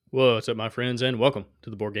What's up, my friends, and welcome to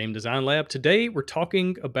the Board Game Design Lab. Today, we're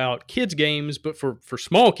talking about kids' games, but for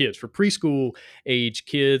small kids, for preschool age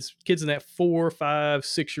kids in that 4, 5,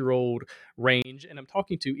 6-year-old range. And I'm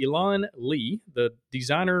talking to Elan Lee, the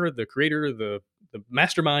designer, the creator, the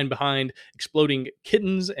mastermind behind Exploding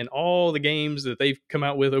Kittens and all the games that they've come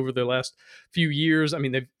out with over the last few years. I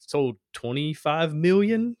mean, they've sold 25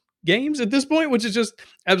 million games at this point, which is just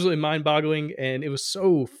absolutely mind-boggling. And it was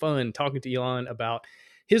so fun talking to Elon about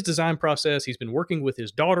his design process. He's been working with his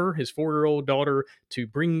daughter, his 4-year-old daughter, to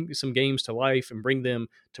bring some games to life and bring them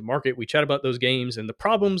to market. We chat about those games and the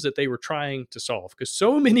problems that they were trying to solve, because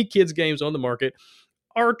so many kids' games on the market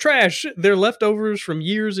are trash. They're leftovers from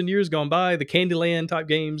years and years gone by, the Candyland type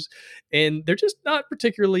games, and they're just not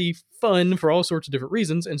particularly fun for all sorts of different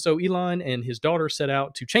reasons. And so Elon and his daughter set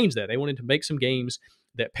out to change that. They wanted to make some games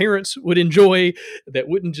that parents would enjoy, that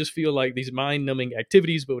wouldn't just feel like these mind-numbing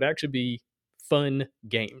activities, but would actually be fun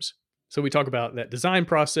games. So we talk about that design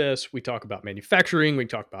process, we talk about manufacturing, we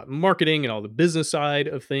talk about marketing and all the business side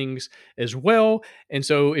of things as well. And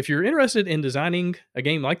so if you're interested in designing a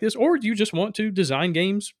game like this, or you just want to design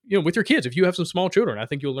games, with your kids, if you have some small children, I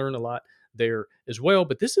think you'll learn a lot there as well.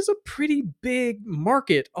 But this is a pretty big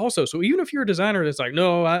market also. So even if you're a designer that's like,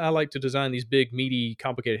 no, I like to design these big, meaty,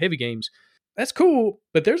 complicated, heavy games, that's cool,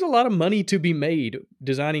 but there's a lot of money to be made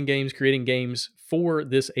designing games, creating games for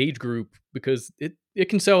this age group, because it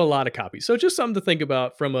can sell a lot of copies. So just something to think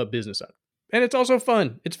about from a business side. And it's also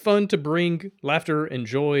fun. It's fun to bring laughter and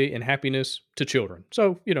joy and happiness to children.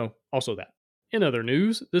 So, also that. In other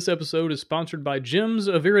news, this episode is sponsored by Gems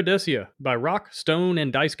of Iridecia by Rock, Stone,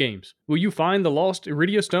 and Dice Games. Will you find the lost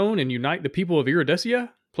Iridia Stone and unite the people of Iridecia?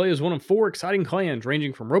 Play as one of 4 exciting clans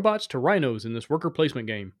ranging from robots to rhinos in this worker placement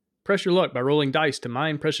game. Press your luck by rolling dice to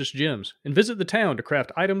mine precious gems, and visit the town to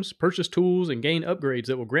craft items, purchase tools, and gain upgrades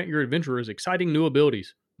that will grant your adventurers exciting new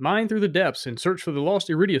abilities. Mine through the depths and search for the lost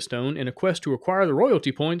Iridia Stone in a quest to acquire the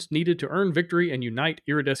royalty points needed to earn victory and unite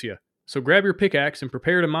Iridecia. So grab your pickaxe and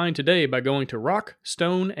prepare to mine today by going to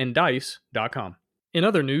rockstoneanddice.com. In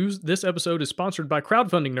other news, this episode is sponsored by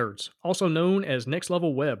Crowdfunding Nerds, also known as Next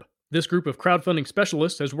Level Web. This group of crowdfunding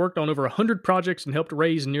specialists has worked on over 100 projects and helped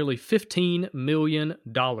raise nearly $15 million.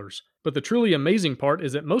 But the truly amazing part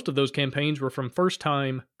is that most of those campaigns were from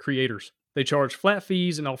first-time creators. They charge flat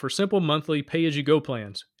fees and offer simple monthly pay-as-you-go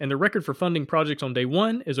plans, and the record for funding projects on day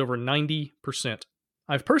one is over 90%.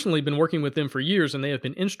 I've personally been working with them for years, and they have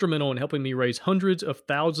been instrumental in helping me raise hundreds of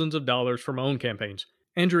thousands of dollars for my own campaigns.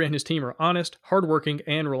 Andrew and his team are honest, hardworking,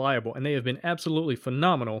 and reliable, and they have been absolutely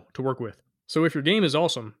phenomenal to work with. So if your game is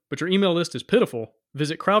awesome, but your email list is pitiful,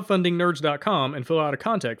 visit crowdfundingnerds.com and fill out a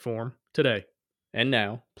contact form today. And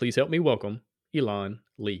now, please help me welcome Elan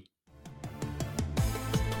Lee.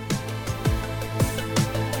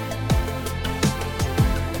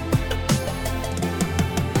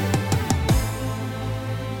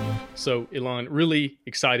 So, Elan, really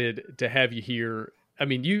excited to have you here. I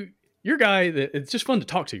mean, you're a guy that it's just fun to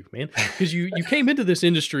talk to, man, because you came into this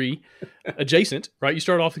industry adjacent, right? You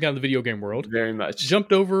started off in kind of the video game world. Very much.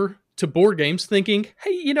 Jumped over to board games thinking,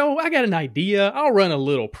 hey, I got an idea. I'll run a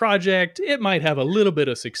little project. It might have a little bit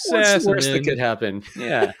of success. What's the worst that could happen?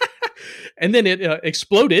 Yeah. And then it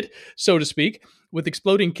exploded, so to speak, with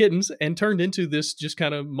Exploding Kittens and turned into this just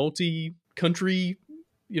kind of multi-country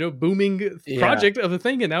booming project of a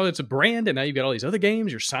thing. And now it's a brand. And now you've got all these other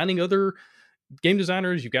games. You're signing other game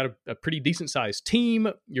designers. You've got a pretty decent sized team.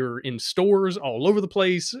 You're in stores all over the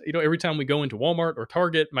place. Every time we go into Walmart or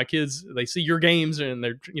Target, my kids, they see your games and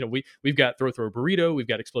they're, we've got Throw Burrito. We've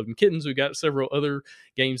got Exploding Kittens. We've got several other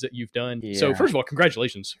games that you've done. Yeah. So first of all,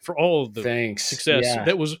 congratulations for all of the success. Yeah.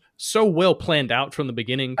 That was so well planned out from the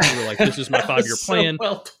beginning. You were like, this is my 5-year plan. So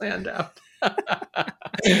well planned out.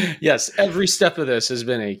 Yes, every step of this has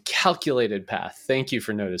been a calculated path. Thank you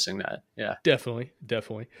for noticing that. Yeah, definitely.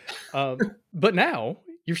 But now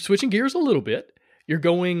you're switching gears a little bit. You're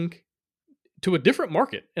going to a different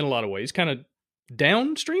market in a lot of ways, kind of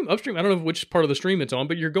downstream, upstream. I don't know which part of the stream it's on,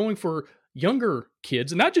 but you're going for younger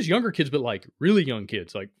kids, and not just younger kids, but like really young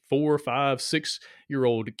kids, like 4, 5,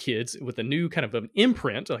 6-year-old kids with a new kind of an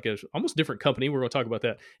imprint, like a almost different company. We're going to talk about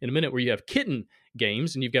that in a minute, where you have kitten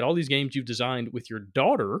games, and you've got all these games you've designed with your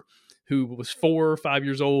daughter, who was 4 or 5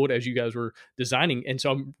 years old as you guys were designing. And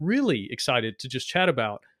so I'm really excited to just chat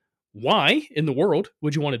about why in the world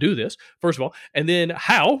would you want to do this, first of all, and then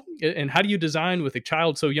how do you design with a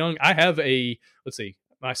child so young? I have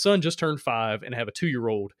my son just turned 5 and I have a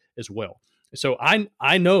 2-year-old as well. So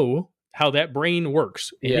I know how that brain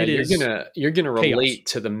works. Yeah, you're gonna relate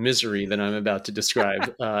to the misery that I'm about to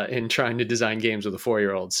describe in trying to design games with a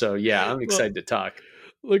 4-year-old. So yeah, I'm excited to talk.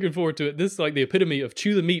 Looking forward to it. This is like the epitome of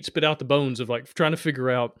chew the meat, spit out the bones of like trying to figure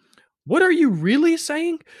out what are you really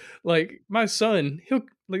saying? Like my son, he'll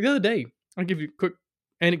like the other day, I'll give you a quick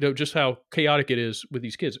anecdote just how chaotic it is with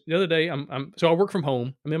these kids. The other day, so I work from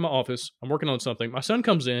home. I'm in my office. I'm working on something. My son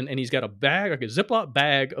comes in and he's got a bag, like a Ziploc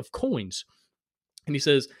bag of coins. And he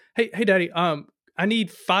says, Hey, daddy, I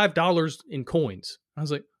need $5 in coins. I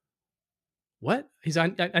was like, what? He's, I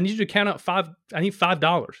need you to count out five. I need $5.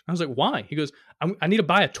 I was like, why? He goes, I need to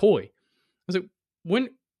buy a toy. I was like, when,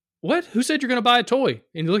 what? Who said you're going to buy a toy?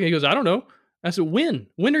 And he goes, I don't know. I said, when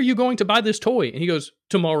are you going to buy this toy? And he goes,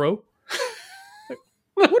 tomorrow.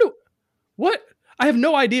 Like, what? I have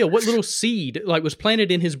no idea what little seed like was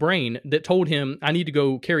planted in his brain that told him I need to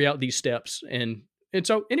go carry out these steps. And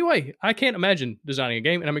so anyway, I can't imagine designing a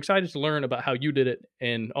game, and I'm excited to learn about how you did it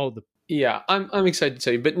and all the. Yeah, I'm excited to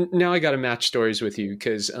tell you, but now I got to match stories with you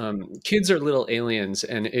because kids are little aliens,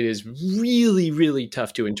 and it is really, really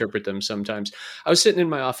tough to interpret them sometimes. I was sitting in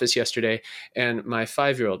my office yesterday, and my now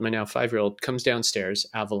 5-year-old, comes downstairs,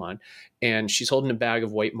 Avalon, and she's holding a bag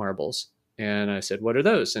of white marbles. And I said, what are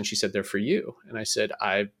those? And she said, they're for you. And I said,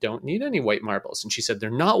 I don't need any white marbles. And she said, they're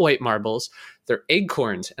not white marbles, they're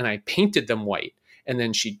acorns, and I painted them white. And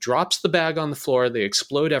then she drops the bag on the floor. They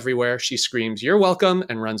explode everywhere. She screams, you're welcome,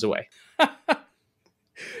 and runs away.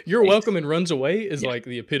 You're welcome and runs away is like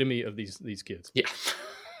the epitome of these kids. Yeah.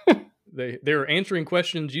 They're answering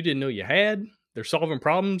questions you didn't know you had. They're solving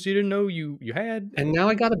problems you didn't know you had. And now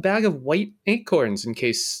I got a bag of white acorns in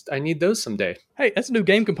case I need those someday. Hey, that's a new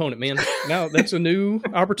game component, man. Now that's a new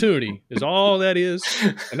opportunity is all that is.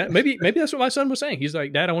 And that maybe that's what my son was saying. He's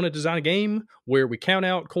like, Dad, I want to design a game where we count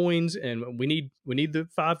out coins and we need the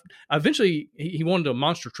 5. Eventually he wanted a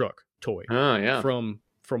monster truck toy. Oh, yeah. From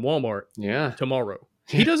Walmart. Yeah. Tomorrow.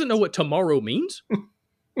 He doesn't know what tomorrow means.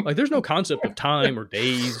 Like there's no concept of time or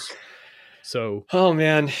days. So, oh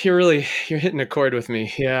man, you're hitting a chord with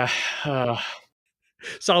me. Yeah.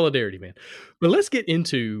 Solidarity, man. But let's get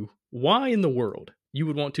into why in the world you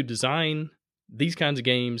would want to design these kinds of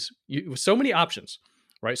games. With so many options,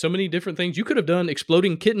 right? So many different things. You could have done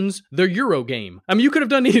Exploding Kittens, the Euro game. I mean, you could have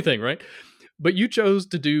done anything, right? But you chose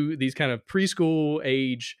to do these kind of preschool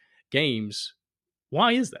age games.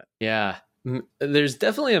 Why is that? Yeah. There's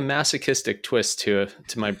definitely a masochistic twist to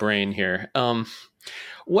my brain here.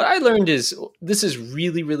 What I learned is this is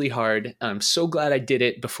really, really hard. I'm so glad I did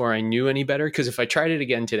it before I knew any better, because if I tried it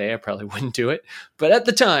again today, I probably wouldn't do it. But at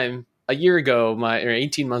the time, a year ago, or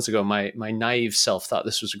 18 months ago, my naive self thought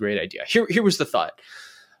this was a great idea. Here was the thought.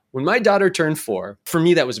 When my daughter turned 4, for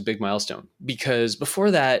me, that was a big milestone, because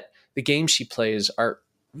before that, the games she plays are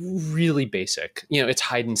really basic. It's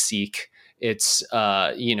hide and seek. It's,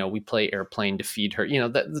 we play airplane to feed her,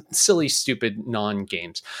 the silly, stupid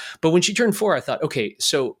non-games. But when she turned 4, I thought, okay,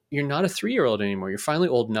 so you're not a 3-year-old anymore. You're finally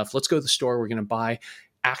old enough. Let's go to the store. We're going to buy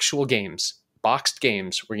actual games, boxed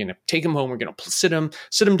games. We're going to take them home. We're going to sit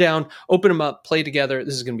them down, open them up, play together.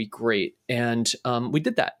 This is going to be great. And we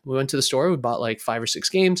did that. We went to the store. We bought like 5 or 6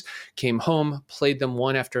 games, came home, played them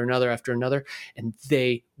one after another, and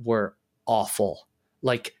they were awful.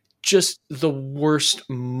 Like just the worst,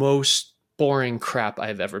 most boring crap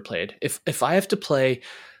I've ever played. If I have to play,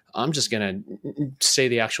 I'm just going to say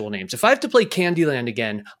the actual names. If I have to play Candyland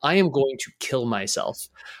again, I am going to kill myself.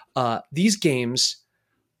 These games,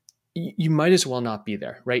 you might as well not be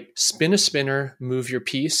there, right? Spin a spinner, move your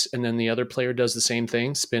piece, and then the other player does the same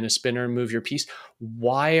thing. Spin a spinner, move your piece.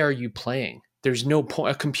 Why are you playing? There's no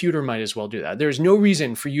point. A computer might as well do that. There's no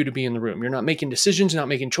reason for you to be in the room. You're not making decisions, you're not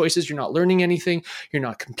making choices, you're not learning anything, you're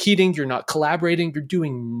not competing, you're not collaborating, you're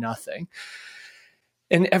doing nothing.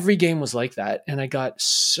 And every game was like that. And I got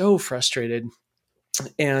so frustrated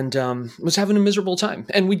and was having a miserable time.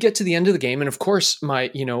 And we'd get to the end of the game. And of course,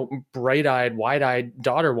 my, bright-eyed, wide-eyed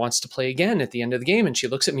daughter wants to play again at the end of the game. And she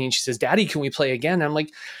looks at me and she says, Daddy, can we play again? And I'm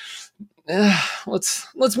like,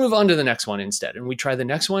 let's move on to the next one instead. And we try the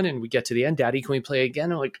next one and we get to the end. Daddy, can we play again?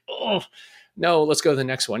 I'm like, oh no, let's go to the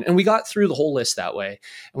next one. And we got through the whole list that way.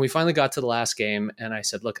 And we finally got to the last game. And I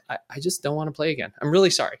said, look, I just don't want to play again. I'm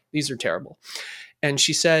really sorry. These are terrible. And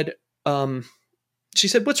she said,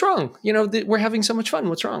 what's wrong? We're having so much fun.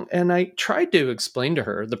 What's wrong? And I tried to explain to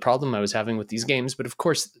her the problem I was having with these games. But of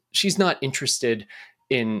course, she's not interested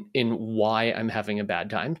in why I'm having a bad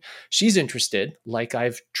time. She's interested, like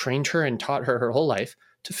I've trained her and taught her whole life,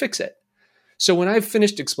 to fix it. So when I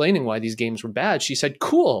finished explaining why these games were bad, she said,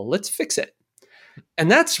 cool, let's fix it.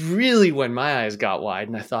 And that's really when my eyes got wide.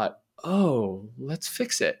 And I thought, oh, let's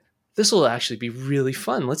fix it. This will actually be really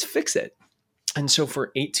fun. Let's fix it. And so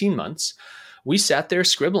for 18 months, we sat there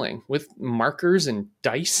scribbling with markers and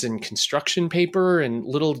dice and construction paper and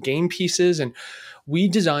little game pieces. And we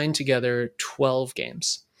designed together 12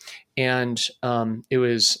 games. And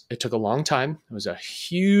it took a long time. It was a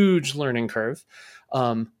huge learning curve.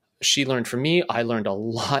 She learned from me. I learned a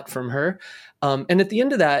lot from her. And at the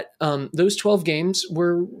end of that, those 12 games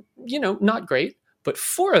were, not great, but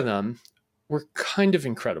 4 of them were kind of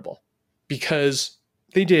incredible because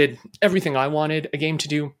they did everything I wanted a game to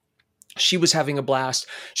do. She was having a blast.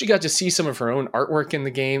 She got to see some of her own artwork in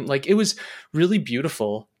the game. Like, it was really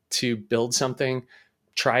beautiful to build something,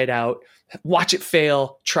 try it out, watch it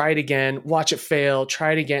fail, try it again, watch it fail,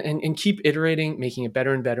 try it again, and keep iterating, making it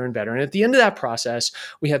better and better and better. And at the end of that process,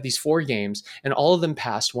 we had these 4 games, and all of them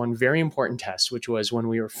passed one very important test, which was when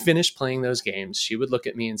we were finished playing those games, she would look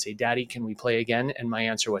at me and say, "Daddy, can we play again?" And my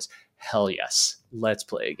answer was, "Hell yes, let's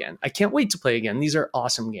play again. I can't wait to play again. These are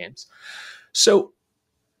awesome games." So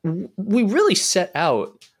we really set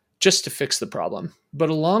out just to fix the problem. But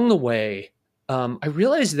along the way, I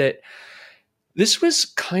realized that this was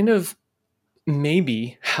kind of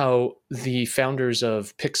maybe how the founders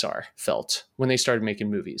of Pixar felt when they started making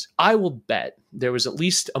movies. I will bet there was at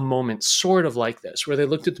least a moment sort of like this, where they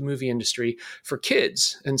looked at the movie industry for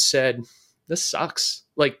kids and said, "This sucks.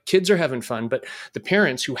 Like, kids are having fun, but the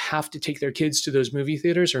parents who have to take their kids to those movie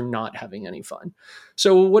theaters are not having any fun.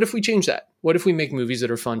 So what if we change that? What if we make movies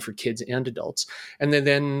that are fun for kids and adults?" And they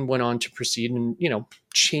then went on to proceed and,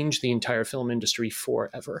 change the entire film industry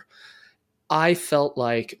forever. I felt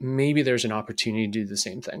like maybe there's an opportunity to do the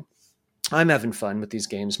same thing. I'm having fun with these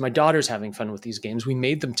games. My daughter's having fun with these games. We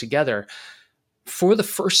made them together. For the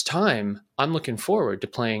first time, I'm looking forward to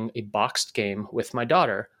playing a boxed game with my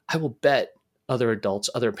daughter. I will bet other adults,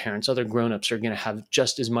 other parents, other grown-ups are going to have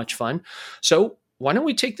just as much fun. So why don't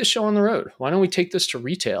we take this show on the road? Why don't we take this to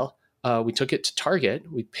retail? We took it to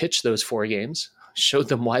Target. We pitched those 4 games, showed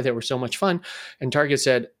them why they were so much fun. And Target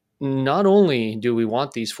said, "Not only do we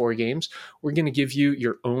want these 4 games, we're going to give you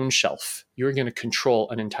your own shelf. You're going to control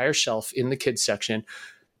an entire shelf in the kids section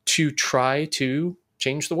to try to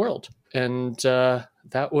change the world." And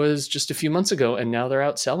that was just a few months ago, and now they're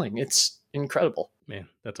out selling. It's incredible. Man,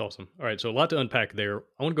 that's awesome. All right, so a lot to unpack there.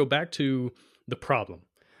 I want to go back to the problem,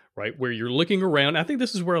 right? Where you're looking around. I think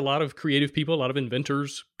this is where a lot of creative people, a lot of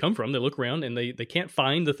inventors come from. They look around and they can't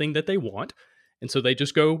find the thing that they want. And so they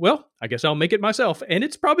just go, "Well, I guess I'll make it myself." And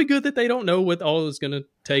it's probably good that they don't know what all it's going to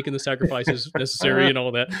take and the sacrifices necessary and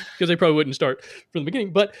all that, because they probably wouldn't start from the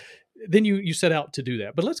beginning. But then you set out to do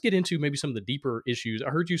that. But let's get into maybe some of the deeper issues. I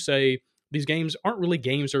heard you say these games aren't really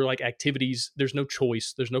games. They're like activities. There's no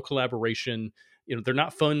choice. There's no collaboration. They're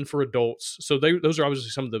not fun for adults. So those are obviously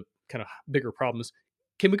some of the kind of bigger problems.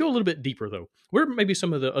 Can we go a little bit deeper, though? Where maybe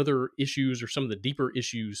some of the other issues or some of the deeper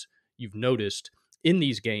issues you've noticed in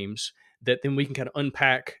these games that then we can kind of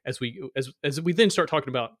unpack as we then start talking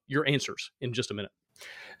about your answers in just a minute?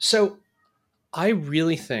 So I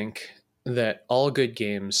really think that all good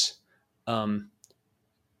games, and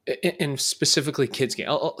specifically kids game.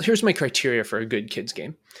 Here's my criteria for a good kids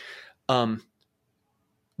game. 1,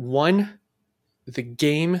 the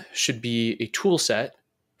game should be a tool set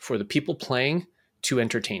for the people playing to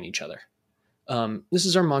entertain each other. This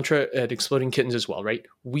is our mantra at Exploding Kittens as well, right?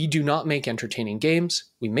 We do not make entertaining games.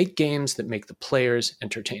 We make games that make the players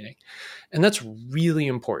entertaining. And that's really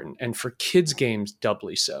important. And for kids games,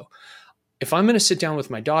 doubly so. If I'm going to sit down with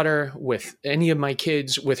my daughter, with any of my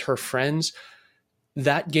kids, with her friends,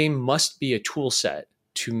 that game must be a tool set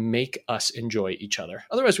to make us enjoy each other.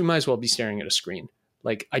 Otherwise, we might as well be staring at a screen.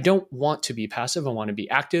 Like, I don't want to be passive. I want to be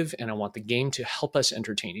active, and I want the game to help us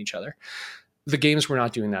entertain each other. The games were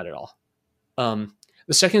not doing that at all.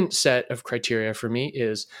 The second set of criteria for me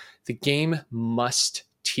is the game must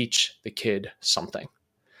teach the kid something.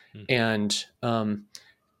 And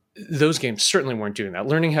those games certainly weren't doing that.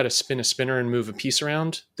 Learning how to spin a spinner and move a piece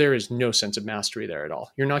around, there is no sense of mastery there at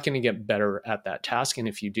all. You're not going to get better at that task. And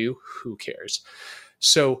if you do, who cares?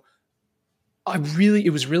 So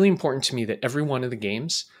it was really important to me that every one of the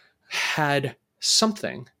games had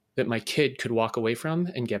something that my kid could walk away from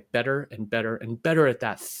and get better and better and better at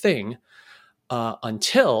that thing,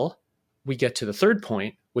 until we get to the third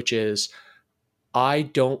point, which is I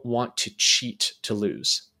don't want to cheat to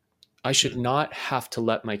lose. I should not have to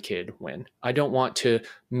let my kid win. I don't want to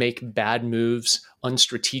make bad moves,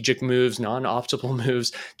 unstrategic moves, non-optimal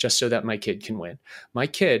moves, just so that my kid can win. My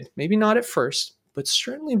kid, maybe not at first, but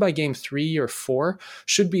certainly by game 3 or 4,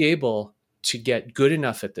 should be able to get good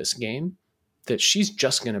enough at this game that she's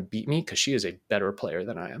just going to beat me because she is a better player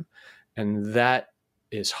than I am. And that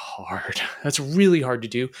is hard. That's really hard to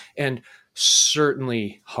do, and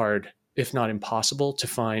certainly hard if not impossible, to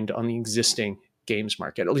find on the existing games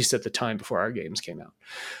market, at least at the time before our games came out.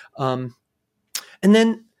 Um, and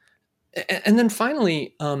then and then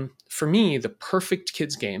finally, for me, the perfect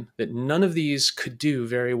kids game that none of these could do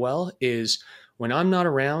very well is when I'm not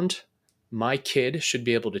around, my kid should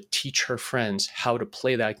be able to teach her friends how to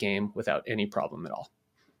play that game without any problem at all.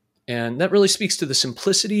 And that really speaks to the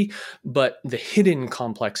simplicity, but the hidden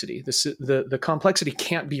complexity. The complexity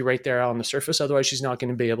can't be right there on the surface. Otherwise, she's not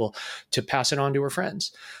going to be able to pass it on to her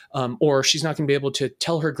friends. Or she's not going to be able to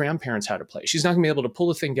tell her grandparents how to play. She's not going to be able to pull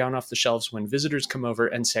the thing down off the shelves when visitors come over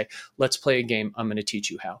and say, let's play a game. I'm going to teach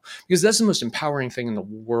you how. Because that's the most empowering thing in the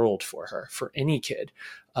world for her, for any kid.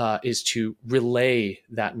 Is to relay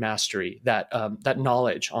that mastery, that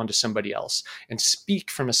knowledge onto somebody else, and speak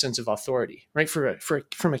from a sense of authority. Right?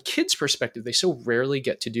 From a kid's perspective, they so rarely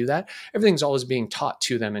get to do that. Everything's always being taught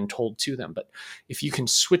to them and told to them. But if you can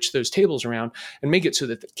switch those tables around and make it so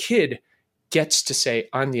that the kid gets to say,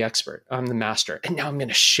 I'm the expert, I'm the master, and now I'm going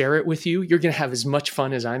to share it with you. You're going to have as much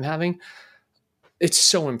fun as I'm having. It's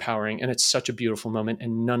so empowering, and it's such a beautiful moment.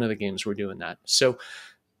 And none of the games were doing that. So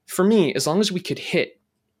for me, as long as we could hit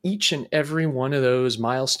each and every one of those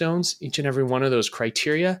milestones, each and every one of those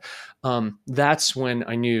criteria, that's when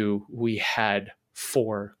I knew we had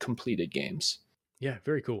 4 completed games. Yeah,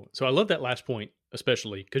 very cool. So I love that last point,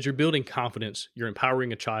 especially because you're building confidence, you're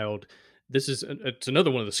empowering a child. It's another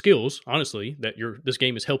one of the skills, honestly, that this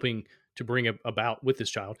game is helping to bring about with this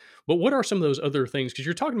child. But what are some of those other things? Because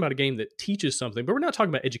you're talking about a game that teaches something, but we're not talking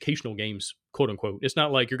about educational games, quote unquote. It's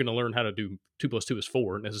not like you're going to learn how to do 2 plus 2 is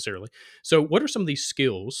 4 necessarily. So what are some of these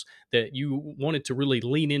skills that you wanted to really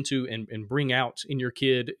lean into and bring out in your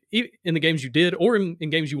kid in the games you did, or in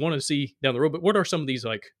games you want to see down the road? But what are some of these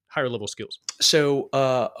like higher level skills? So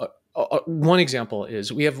one example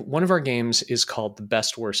is we have one of our games is called the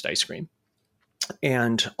Best Worst Ice Cream.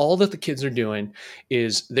 And all that the kids are doing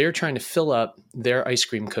is they're trying to fill up their ice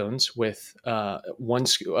cream cones with 10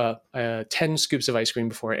 scoops of ice cream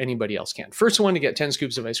before anybody else can. First one to get 10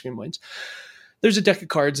 scoops of ice cream wins. There's a deck of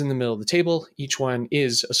cards in the middle of the table. Each one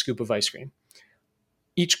is a scoop of ice cream.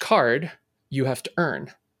 Each card you have to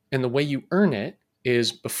earn. And the way you earn it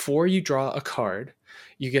is before you draw a card,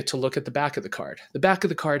 you get to look at the back of the card. The back of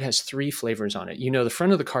the card has 3 flavors on it. You know, the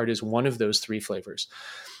front of the card is one of those 3 flavors.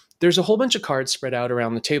 There's a whole bunch of cards spread out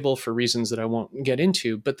around the table for reasons that I won't get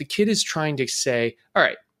into, but the kid is trying to say, all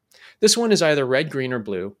right, this one is either red, green, or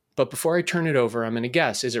blue, but before I turn it over, I'm going to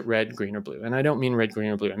guess, is it red, green, or blue? And I don't mean red,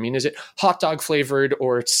 green, or blue. I mean, is it hot dog flavored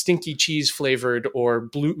or stinky cheese flavored or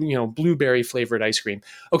blueberry flavored ice cream?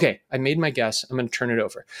 Okay, I made my guess. I'm going to turn it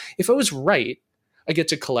over. If I was right, I get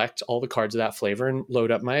to collect all the cards of that flavor and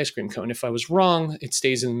load up my ice cream cone. If I was wrong, it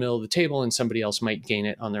stays in the middle of the table and somebody else might gain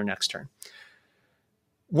it on their next turn.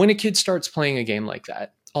 When a kid starts playing a game like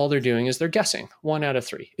that, all they're doing is they're guessing 1 out of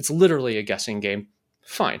 3. It's literally a guessing game.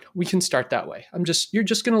 Fine, we can start that way. You're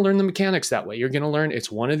just going to learn the mechanics that way. You're going to learn it's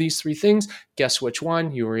one of these 3 things. Guess which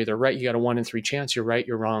one. You were either right. You got a 1 in 3 chance. You're right.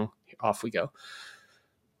 You're wrong. Off we go.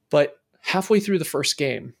 But halfway through the first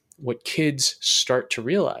game, what kids start to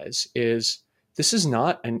realize is this is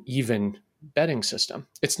not an even betting system.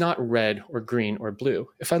 It's not red or green or blue.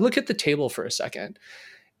 If I look at the table for a second,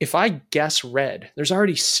 if I guess red, there's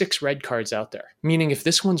already 6 red cards out there, meaning if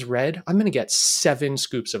this one's red, I'm going to get 7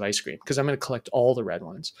 scoops of ice cream because I'm going to collect all the red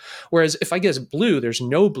ones. Whereas if I guess blue, there's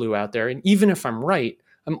no blue out there. And even if I'm right,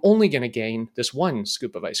 I'm only going to gain this 1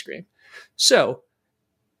 scoop of ice cream. So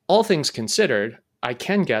all things considered, I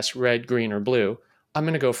can guess red, green, or blue. I'm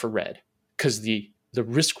going to go for red because the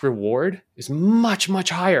risk reward is much, much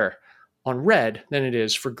higher on red than it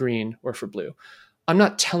is for green or for blue. I'm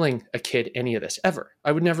not telling a kid any of this ever.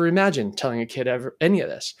 I would never imagine telling a kid ever any of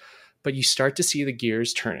this. But you start to see the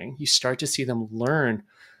gears turning. You start to see them learn,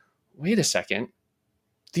 wait a second,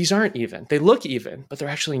 these aren't even. They look even, but they're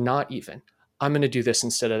actually not even. I'm going to do this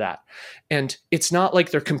instead of that. And it's not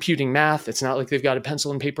like they're computing math. It's not like they've got a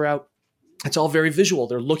pencil and paper out. It's all very visual.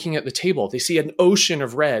 They're looking at the table. They see an ocean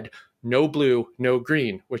of red, no blue, no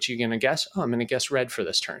green. What are you going to guess? Oh, I'm going to guess red for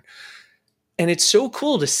this turn. And it's so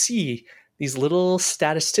cool to see these little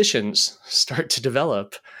statisticians start to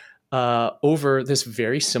develop over this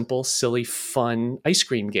very simple, silly, fun ice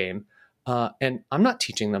cream game. And I'm not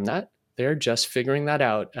teaching them that. They're just figuring that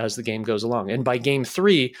out as the game goes along. And by game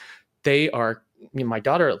 3, my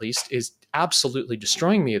daughter at least, is absolutely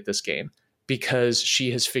destroying me at this game because she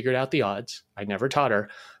has figured out the odds. I never taught her,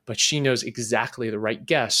 but she knows exactly the right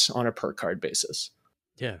guess on a per card basis.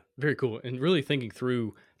 Yeah, very cool. And really thinking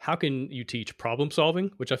through how can you teach problem solving,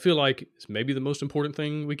 which I feel like is maybe the most important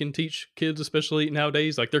thing we can teach kids, especially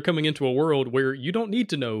nowadays. Like they're coming into a world where you don't need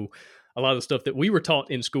to know a lot of the stuff that we were taught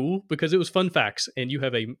in school because it was fun facts, and you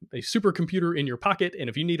have a supercomputer in your pocket, and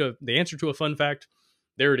if you need the answer to a fun fact,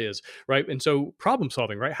 there it is, right? And so problem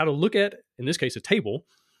solving, right? How to look at, in this case, a table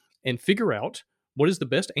and figure out what is the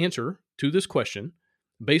best answer to this question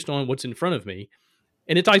based on what's in front of me.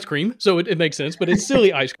 And it's ice cream, so it makes sense, but it's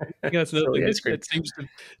silly ice cream. That's another Silly thing ice cream. that seems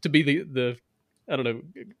to be the I don't know,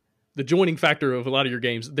 the joining factor of a lot of your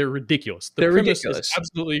games. They're ridiculous. The They're premise ridiculous. is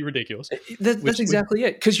absolutely ridiculous. That's exactly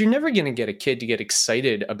it. Because you're never going to get a kid to get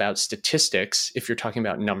excited about statistics if you're talking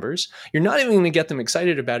about numbers. You're not even going to get them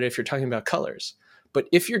excited about it if you're talking about colors. But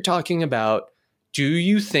if you're talking about, do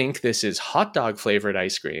you think this is hot dog flavored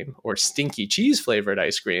ice cream or stinky cheese flavored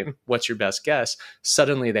ice cream? What's your best guess?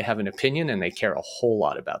 Suddenly they have an opinion and they care a whole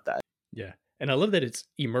lot about that. Yeah. And I love that it's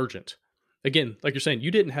emergent. Again, like you're saying,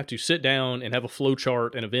 you didn't have to sit down and have a flow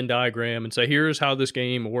chart and a Venn diagram and say, here's how this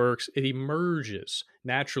game works. It emerges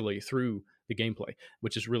naturally through the gameplay,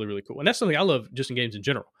 which is really, really cool. And that's something I love just in games in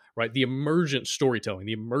general, right? The emergent storytelling,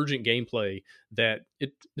 the emergent gameplay that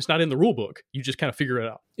it's not in the rule book. You just kind of figure it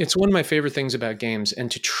out. It's one of my favorite things about games, and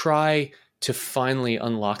to try to finally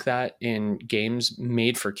unlock that in games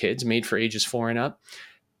made for kids, made for ages 4 and up,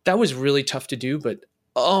 that was really tough to do, but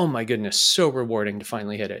oh my goodness, so rewarding to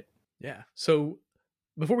finally hit it. Yeah. So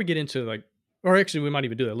before we get into or actually we might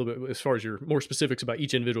even do that a little bit as far as your more specifics about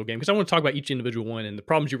each individual game, because I want to talk about each individual one and the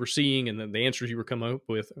problems you were seeing and then the answers you were coming up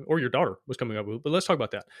with, or your daughter was coming up with. But let's talk about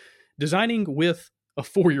that. Designing with a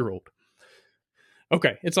 4-year-old.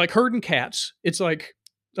 Okay. It's like herding cats. It's like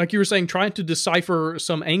you were saying, trying to decipher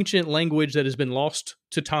some ancient language that has been lost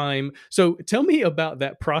to time. So tell me about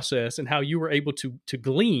that process and how you were able to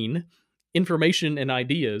glean information and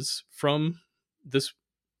ideas from this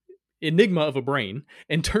enigma of a brain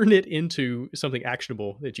and turn it into something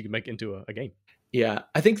actionable that you can make into a game. Yeah,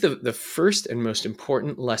 I think the first and most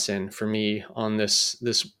important lesson for me on this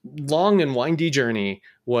long and windy journey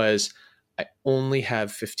was I only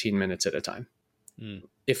have 15 minutes at a time.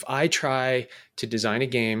 If I try to design a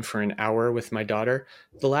game for an hour with my daughter,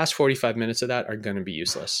 the last 45 minutes of that are going to be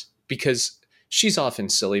useless because she's off in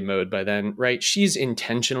silly mode by then, right? She's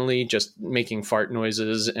intentionally just making fart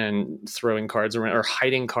noises and throwing cards around or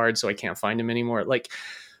hiding cards so I can't find them anymore.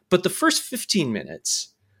 But the first 15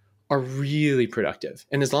 minutes are really productive.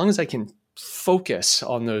 And as long as I can focus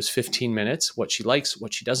on those 15 minutes, what she likes,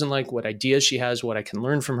 what she doesn't like, what ideas she has, what I can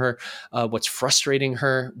learn from her, what's frustrating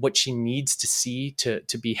her, what she needs to see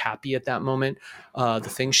to be happy at that moment, the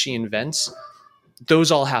things she invents,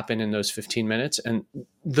 those all happen in those 15 minutes. And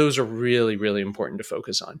those are really, really important to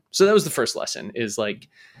focus on. So that was the first lesson is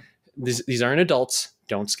these aren't adults.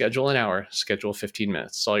 Don't schedule an hour, schedule 15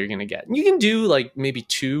 minutes. That's all you're going to get. And you can do maybe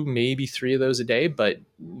 2, maybe 3 of those a day, but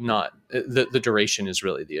not the duration is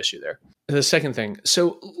really the issue there. The second thing,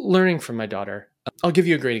 so learning from my daughter, I'll give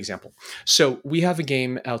you a great example. So we have a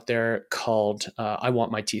game out there called I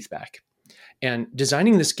Want My Teeth Back. And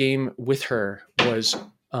designing this game with her was,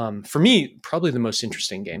 for me, probably the most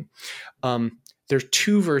interesting game. There's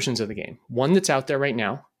 2 versions of the game. One that's out there right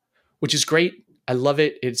now, which is great. I love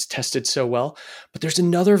it. It's tested so well. But there's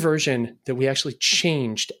another version that we actually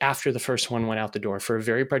changed after the first one went out the door for a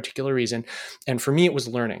very particular reason. And for me, it was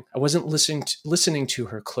learning. I wasn't listening to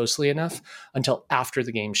her closely enough until after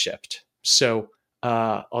the game shipped. So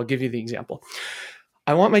I'll give you the example.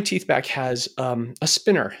 I Want My Teeth Back has a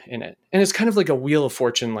spinner in it. And it's kind of like a Wheel of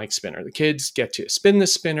Fortune like spinner. The kids get to spin the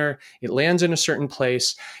spinner. It lands in a certain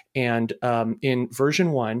place. And in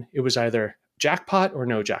version 1, it was either jackpot or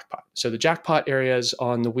no jackpot. So the jackpot areas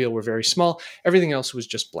on the wheel were very small. Everything else was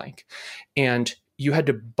just blank. And you had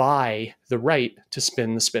to buy the right to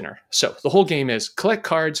spin the spinner. So the whole game is collect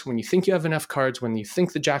cards. When you think you have enough cards, when you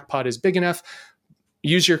think the jackpot is big enough,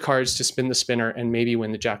 use your cards to spin the spinner and maybe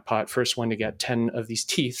win the jackpot. First one to get 10 of these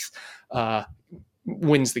teeth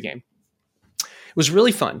wins the game. It was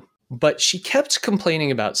really fun, but she kept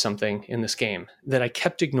complaining about something in this game that I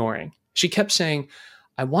kept ignoring. She kept saying,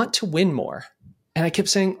 I want to win more. And I kept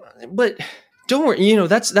saying, but don't worry,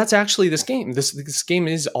 that's actually this game. This game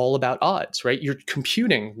is all about odds, right? You're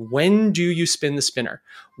computing. When do you spin the spinner?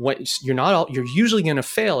 You're usually going to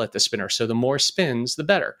fail at the spinner. So the more spins, the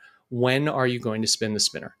better. When are you going to spin the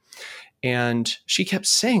spinner? And she kept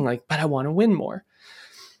saying but I want to win more.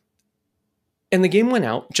 And the game went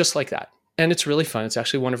out just like that. And it's really fun. It's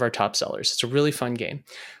actually one of our top sellers. It's a really fun game.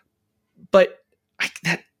 But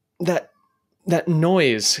that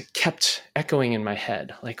noise kept echoing in my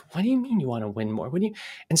head. What do you mean you want to win more?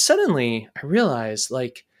 And suddenly I realized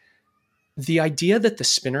the idea that the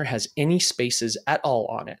spinner has any spaces at all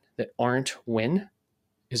on it that aren't win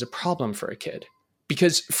is a problem for a kid,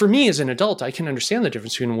 because for me as an adult, I can understand the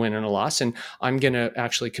difference between a win and a loss, and I'm going to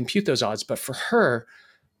actually compute those odds. But for her,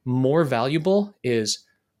 more valuable is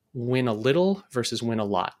win a little versus win a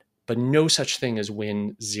lot, but no such thing as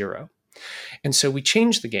win zero. And so we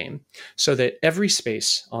changed the game so that every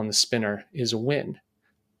space on the spinner is a win,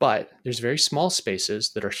 but there's very small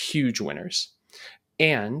spaces that are huge winners.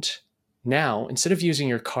 And now, instead of using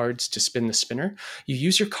your cards to spin the spinner, you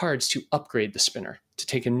use your cards to upgrade the spinner, to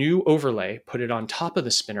take a new overlay, put it on top of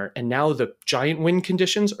the spinner, and now the giant win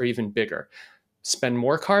conditions are even bigger. Spend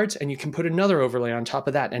more cards, and you can put another overlay on top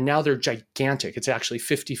of that, and now they're gigantic. It's actually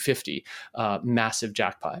 50-50, massive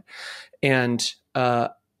jackpot. And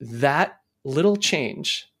that little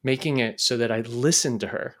change, making it so that I listen to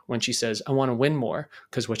her when she says, I want to win more,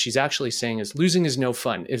 because what she's actually saying is losing is no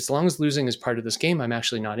fun. As long as losing is part of this game, I'm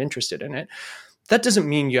actually not interested in it. That doesn't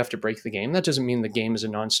mean you have to break the game. That doesn't mean the game is a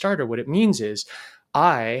non-starter. What it means is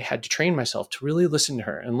I had to train myself to really listen to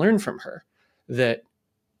her and learn from her that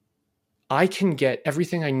I can get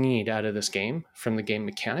everything I need out of this game from the game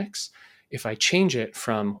mechanics if I change it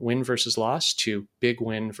from win versus loss to big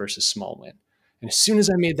win versus small win. And as soon as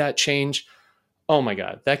I made that change, oh my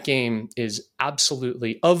God, that game is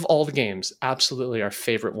absolutely, of all the games, absolutely our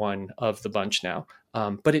favorite one of the bunch now.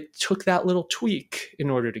 But it took that little tweak in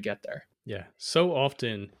order to get there. Yeah. So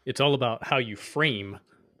often it's all about how you frame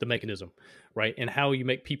the mechanism, right? And how you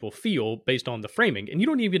make people feel based on the framing. And you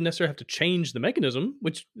don't even necessarily have to change the mechanism,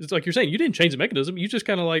 which is like you're saying, you didn't change the mechanism. You just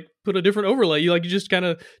kind of like put a different overlay. You just kind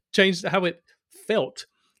of changed how it felt.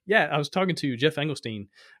 Yeah. I was talking to Jeff Engelstein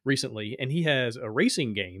recently, and he has a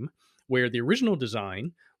racing game where the original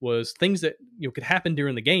design was things that could happen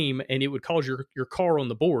during the game, and it would cause your car on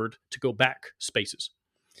the board to go back spaces.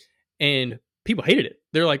 And people hated it.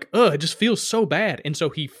 They're like, it just feels so bad. And so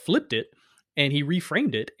he flipped it and he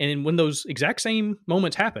reframed it. And when those exact same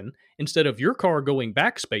moments happen, instead of your car going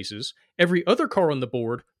back spaces, every other car on the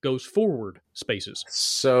board goes forward spaces.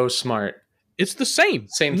 So smart. It's the same.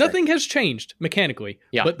 Same Nothing thing. has changed mechanically,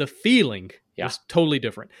 Yeah. but the feeling Yeah. is totally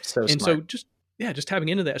different. So And smart. so just tapping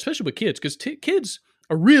into that, especially with kids, because kids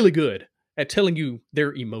are really good at telling you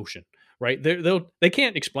their emotion, right? They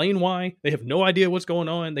can't explain why. They have no idea what's going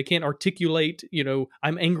on. They can't articulate,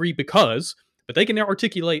 I'm angry because, but they can now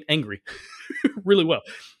articulate angry really well.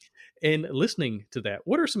 And listening to that,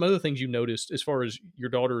 what are some other things you noticed as far as your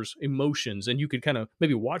daughter's emotions? And you could kind of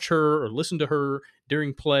maybe watch her or listen to her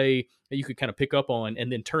during play that you could kind of pick up on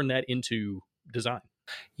and then turn that into design.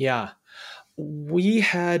 Yeah. We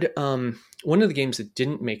had one of the games that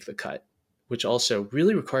didn't make the cut, which also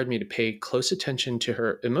really required me to pay close attention to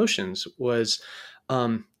her emotions, was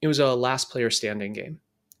it was a last player standing game.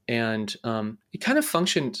 And it kind of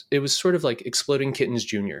functioned, it was sort of like Exploding Kittens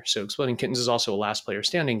Jr. So Exploding Kittens is also a last player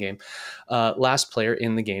standing game. Last player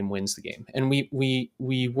in the game wins the game. And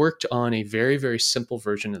we worked on a very, very simple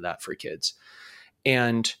version of that for kids.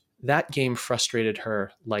 And that game frustrated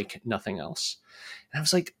her like nothing else. And I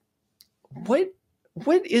was like,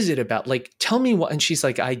 what is it about? Like, tell me what. And she's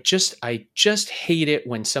like, I just hate it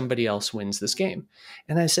when somebody else wins this game.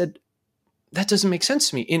 And I said, that doesn't make sense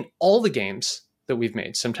to me. In all the games that we've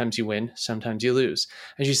made, sometimes you win, sometimes you lose.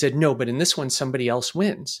 And she said, no, but in this one, somebody else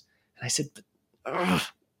wins. And I said,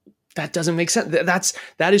 that doesn't make sense.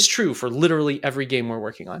 That is true for literally every game we're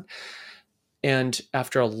working on. And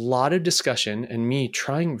after a lot of discussion and me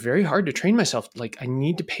trying very hard to train myself, like, I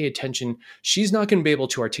need to pay attention. She's not going to be able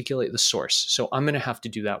to articulate the source. So I'm going to have to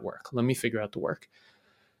do that work. Let me figure out the work.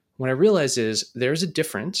 What I realize is there's a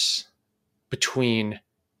difference between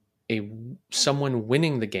someone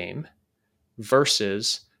winning the game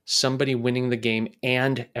versus somebody winning the game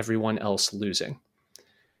and everyone else losing.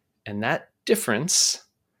 And that difference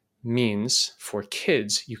means for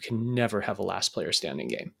kids, you can never have a last player standing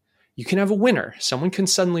game. You can have a winner. Someone can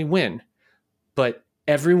suddenly win, but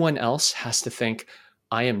everyone else has to think,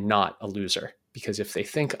 I am not a loser. Because if they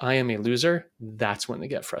think I am a loser, that's when they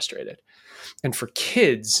get frustrated. And for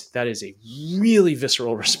kids, that is a really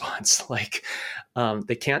visceral response. Like,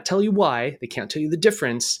 they can't tell you why. They can't tell you the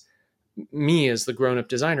difference. Me as the grown-up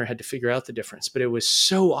designer had to figure out the difference, but it was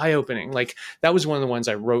so eye-opening. Like, that was one of the ones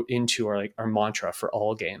I wrote into our mantra for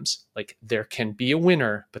all games. Like, there can be a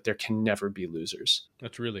winner, but there can never be losers.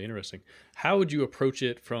 That's really interesting. How would you approach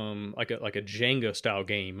it from like a Jenga style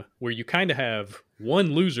game where you kind of have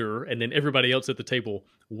one loser and then everybody else at the table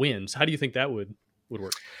wins? How do you think that would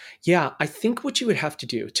work? Yeah, I think what you would have to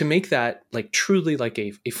do to make that like truly like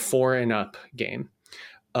a 4 and up game,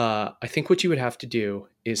 I think what you would have to do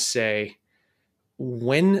is say,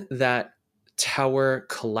 when that tower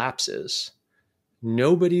collapses,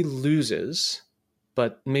 nobody loses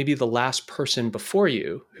but maybe the last person before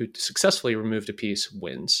you who successfully removed a piece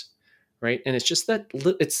wins, right? And it's just that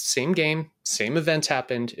it's the same game, same events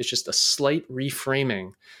happened. It's just a slight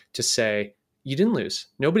reframing to say, you didn't lose.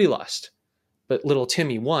 Nobody lost. But little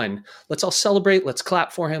Timmy won. Let's all celebrate. Let's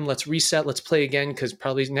clap for him. Let's reset. Let's play again because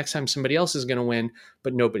probably next time somebody else is going to win,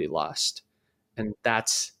 but nobody lost. And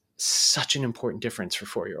that's such an important difference for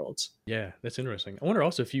 4-year-olds. Yeah, that's interesting. I wonder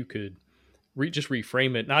also if you could just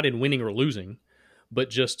reframe it, not in winning or losing, but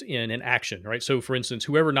just in an action, right? So, for instance,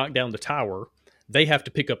 whoever knocked down the tower, they have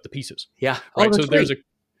to pick up the pieces, Yeah. right? Oh, So that's there's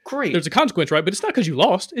great. a consequence, right? But it's not because you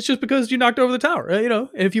lost; it's just because you knocked over the tower, you know.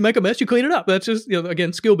 And if you make a mess, you clean it up. That's just, you know,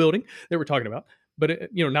 again, skill building that we're talking about.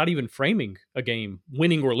 But you know, not even framing a game,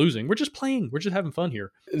 winning or losing. We're just playing. We're just having fun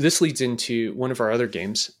here. This leads into one of our other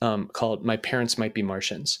games called My Parents Might Be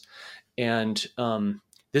Martians. And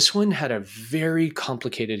this one had a very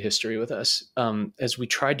complicated history with us as we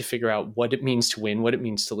tried to figure out what it means to win, what it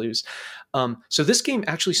means to lose. So this game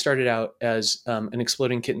actually started out as an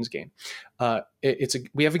Exploding Kittens game.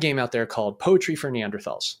 We have a game out there called Poetry for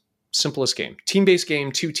Neanderthals. Simplest game, team-based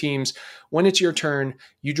game, 2 teams. When it's your turn,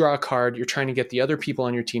 you draw a card. You're trying to get the other people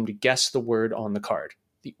on your team to guess the word on the card.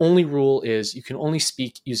 The only rule is you can only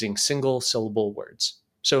speak using single syllable words.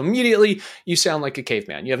 So immediately you sound like a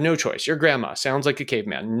caveman. You have no choice. Your grandma sounds like a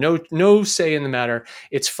caveman. No say in the matter.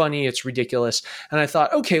 It's funny. It's ridiculous. And I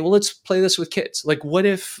thought, okay, well, let's play this with kids. Like, what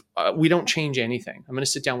if we don't change anything? I'm going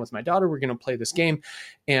to sit down with my daughter. We're going to play this game.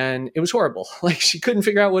 And it was horrible. Like, she couldn't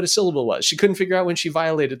figure out what a syllable was. She couldn't figure out when she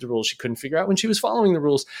violated the rules. She couldn't figure out when she was following the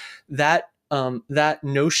rules. That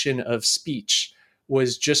notion of speech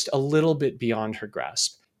was just a little bit beyond her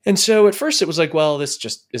grasp. And so at first it was like, well, this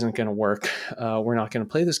just isn't going to work. We're not going to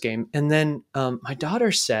play this game. And then my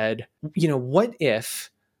daughter said, you know, what if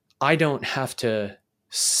I don't have to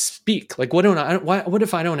speak? Like, what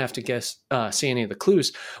if I don't have to say any of the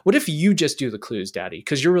clues? What if you just do the clues, Daddy?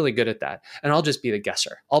 Because you're really good at that. And I'll just be the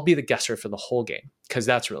guesser. I'll be the guesser for the whole game because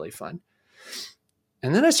that's really fun.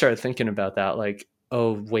 And then I started thinking about that, like,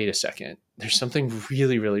 oh, wait a second. There's something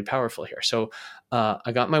really, really powerful here. So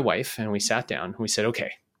I got my wife and we sat down and we said,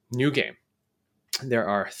 okay, new game. There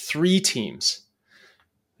are 3 teams.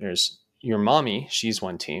 There's your mommy, she's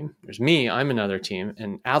one team. There's me, I'm another team.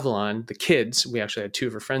 And Avalon, the kids, we actually had 2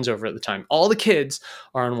 of her friends over at the time. All the kids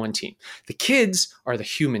are on one team. The kids are the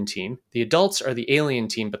human team. The adults are the alien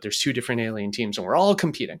team, but there's 2 different alien teams and we're all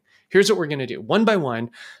competing. Here's what we're going to do. One by one,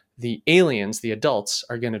 the aliens, the adults,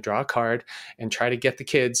 are going to draw a card and try to get the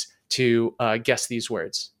kids to guess these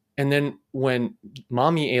words. And then when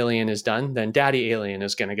mommy alien is done, then daddy alien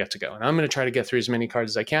is going to get to go. And I'm going to try to get through as many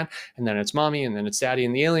cards as I can. And then it's mommy and then it's daddy.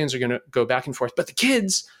 And the aliens are going to go back and forth. But the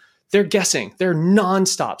kids, they're guessing. They're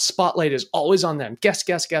nonstop. Spotlight is always on them. Guess,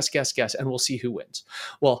 guess, guess, guess, guess. And we'll see who wins.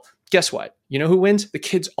 Well, guess what? You know who wins? The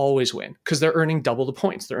kids always win because they're earning double the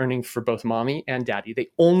points. They're earning for both mommy and daddy. They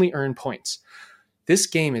only earn points. This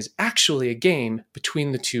game is actually a game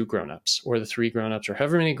between the 2 grownups or the 3 grownups or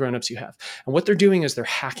however many grownups you have. And what they're doing is they're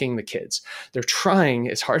hacking the kids. They're trying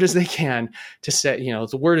as hard as they can to say, you know,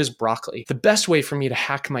 the word is broccoli. The best way for me to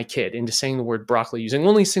hack my kid into saying the word broccoli using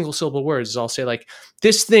only single syllable words is I'll say like,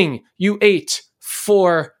 this thing you ate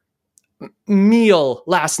for meal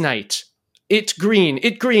last night. It green,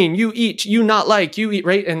 you eat, you not like, you eat,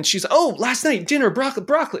 right? And she's, oh, last night, dinner,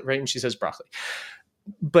 broccoli, right? And she says broccoli.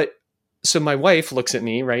 But so my wife looks at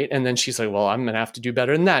me, right? And then she's like, well, I'm going to have to do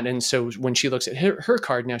better than that. And so when she looks at her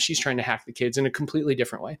card, now she's trying to hack the kids in a completely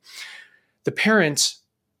different way. The parents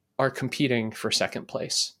are competing for second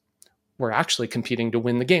place. We're actually competing to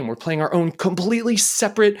win the game. We're playing our own completely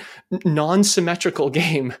separate, non-symmetrical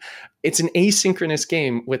game. It's an asynchronous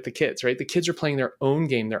game with the kids, right? The kids are playing their own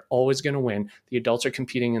game. They're always going to win. The adults are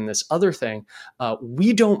competing in this other thing.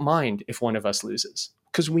 We don't mind if one of us loses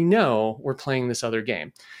because we know we're playing this other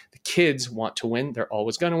game. The kids want to win. They're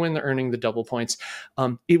always going to win. They're earning the double points.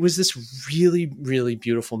 It was this really, really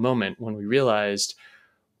beautiful moment when we realized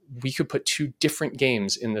we could put 2 different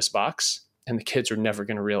games in this box and the kids are never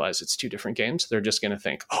going to realize it's 2 different games. They're just going to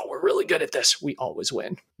think, oh, we're really good at this. We always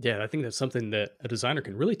win. Yeah, I think that's something that a designer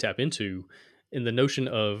can really tap into in the notion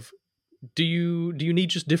of, do you need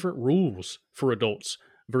just different rules for adults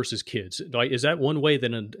versus kids? Like, is that one way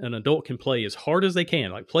that an adult can play as hard as they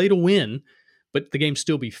can, like play to win, but the game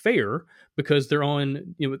still be fair because they're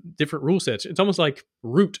on, you know, different rule sets? It's almost like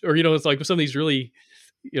Root, or, you know, it's like some of these really,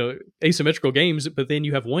 you know, asymmetrical games, but then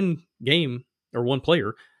you have one game or one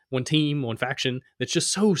player, one team, one faction that's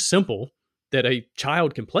just so simple that a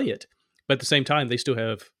child can play it, but at the same time they still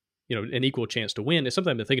have, you know, an equal chance to win. It's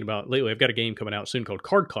something I've been thinking about lately. I've got a game coming out soon called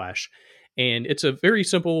Card Clash, And it's a very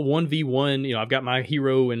simple 1v1. I've got my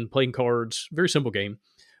hero and playing cards, very simple game.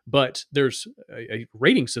 But there's a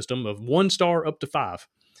rating system of 1 star up to 5.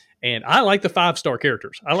 And I like the 5-star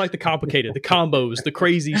characters. I like the complicated, the combos, the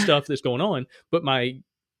crazy stuff that's going on. But my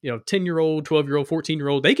 10-year-old, 12-year-old,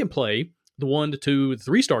 14-year-old, they can play the 1 to 2,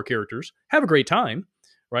 3-star characters, have a great time,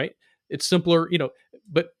 right? It's simpler,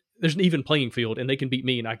 but there's an even playing field, and they can beat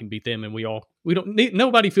me and I can beat them, and we don't need,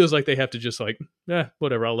 nobody feels like they have to just like,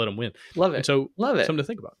 whatever, I'll let them win. Love it. And so Love it. something to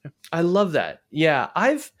think about. Yeah. I love that. Yeah.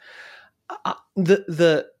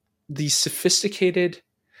 The sophisticated,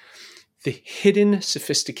 the hidden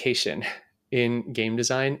sophistication in game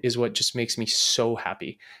design is what just makes me so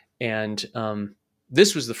happy. And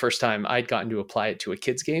this was the first time I'd gotten to apply it to a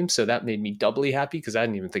kid's game, so that made me doubly happy because I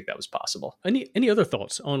didn't even think that was possible. Any other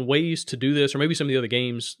thoughts on ways to do this, or maybe some of the other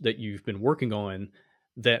games that you've been working on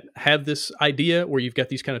that have this idea where you've got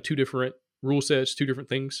these kind of 2 different rule sets, 2 different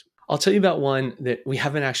things? I'll tell you about one that we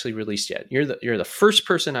haven't actually released yet. You're the first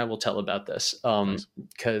person I will tell about this,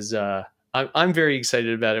 because I'm very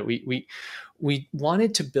excited about it. We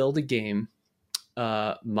wanted to build a game.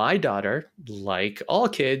 My daughter, like all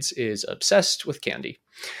kids, is obsessed with candy,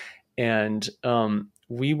 and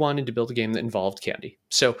we wanted to build a game that involved candy.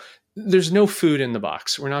 So there's no food in the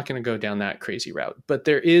box. We're not going to go down that crazy route, but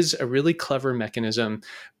there is a really clever mechanism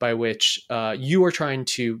by which you are trying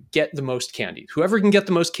to get the most candy. Whoever can get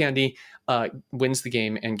the most candy wins the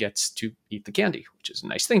game and gets to eat the candy, which is a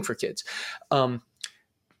nice thing for kids.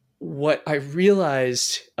 What I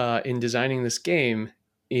realized in designing this game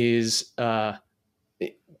is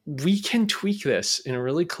we can tweak this in a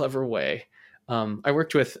really clever way. I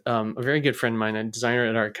worked with a very good friend of mine, a designer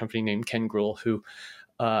at our company named Ken Gruhl, who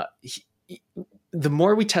the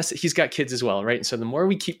more we test it, he's got kids as well, right? So the more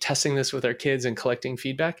we keep testing this with our kids and collecting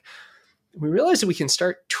feedback, we realize that we can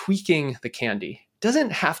start tweaking the candy. It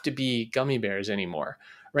doesn't have to be gummy bears anymore,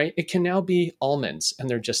 right? It can now be almonds, and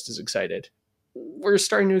they're just as excited. We're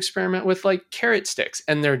starting to experiment with like carrot sticks,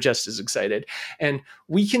 and they're just as excited. And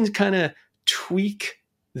we can kind of tweak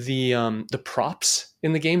the props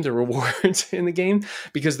in the game, the rewards in the game,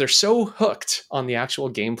 because they're so hooked on the actual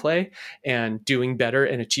gameplay and doing better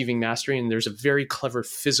and achieving mastery. And there's a very clever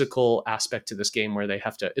physical aspect to this game where they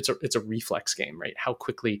have to, it's a reflex game, right? How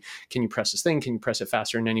quickly can you press this thing? Can you press it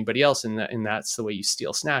faster than anybody else? And that's the way you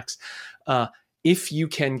steal snacks. If you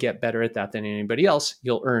can get better at that than anybody else,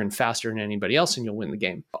 you'll earn faster than anybody else and you'll win the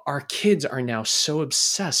game. Our kids are now so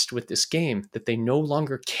obsessed with this game that they no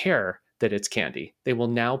longer care that it's candy. They will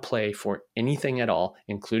now play for anything at all,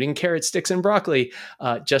 including carrot sticks and broccoli,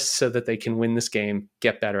 just so that they can win this game,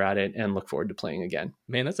 get better at it, and look forward to playing again.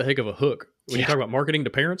 Man, that's a heck of a hook. When you talk about marketing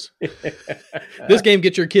to parents, this game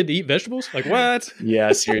gets your kid to eat vegetables? Like what?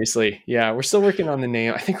 Yeah, seriously. Yeah, we're still working on the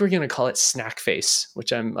name. I think we're going to call it Snack Face,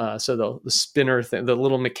 which I'm, so the spinner thing, the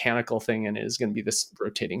little mechanical thing in it is going to be this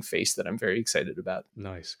rotating face that I'm very excited about.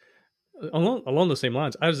 Nice. Along the same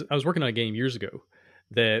lines, I was working on a game years ago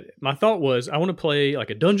that my thought was I want to play like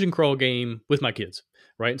a dungeon crawl game with my kids,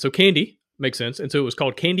 right? And so candy makes sense. And so it was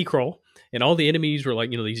called Candy Crawl, and all the enemies were like,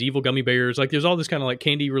 these evil gummy bears. Like there's all this kind of like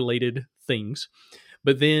candy related things.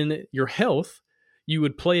 But then your health, you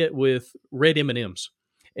would play it with red M&Ms.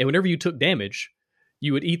 And whenever you took damage,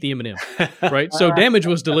 you would eat the M&M, right? So damage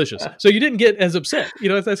was delicious. So you didn't get as upset.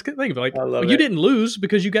 That's the thing. Like you didn't lose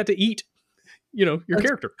because you got to eat, your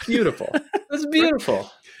character. Beautiful. That's beautiful. Right?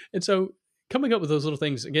 And so coming up with those little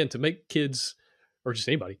things, again, to make kids or just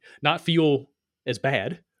anybody not feel as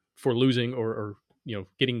bad for losing or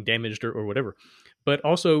getting damaged or whatever, but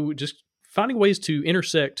also just finding ways to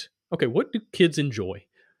intersect, okay, what do kids enjoy?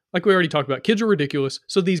 Like we already talked about, kids are ridiculous,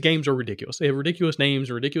 so these games are ridiculous. They have ridiculous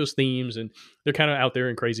names, ridiculous themes, and they're kind of out there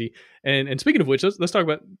and crazy. And speaking of which, let's talk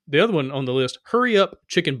about the other one on the list, Hurry Up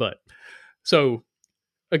Chicken Butt. So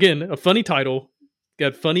again, a funny title,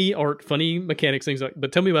 got funny art, funny mechanics, things like.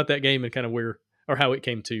 But tell me about that game and kind of where or how it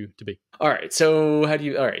came to be. All right. So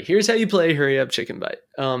here's how you play Hurry Up Chicken Butt.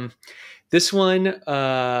 This one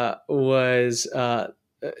was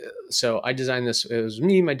so I designed this. It was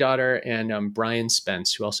me, my daughter, and Brian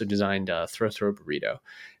Spence, who also designed Throw Burrito.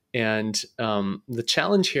 And the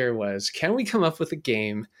challenge here was, can we come up with a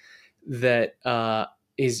game that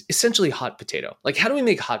is essentially hot potato? Like, how do we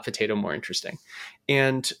make hot potato more interesting?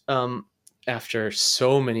 And after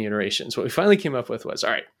so many iterations, what we finally came up with was,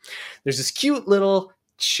 all right, there's this cute little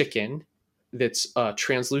chicken that's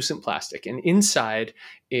translucent plastic, and inside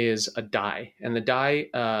is a die. And the die,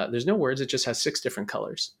 there's no words, it just has 6 different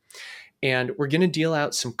colors. And we're going to deal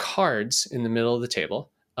out some cards in the middle of the table,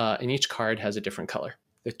 and each card has a different color.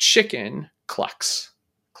 The chicken clucks.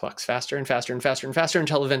 clucks faster and faster and faster and faster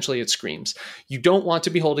until eventually it screams. You don't want to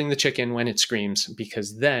be holding the chicken when it screams,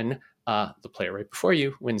 because then the player right before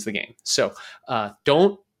you wins the game. So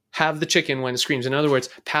don't have the chicken when it screams. In other words,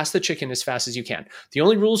 pass the chicken as fast as you can. The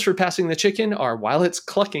only rules for passing the chicken are, while it's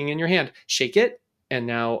clucking in your hand, shake it, and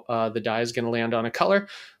now the die is going to land on a color.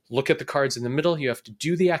 Look at the cards in the middle. You have to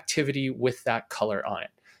do the activity with that color on it.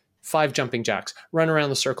 5 jumping jacks, run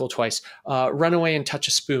around the circle twice, run away and touch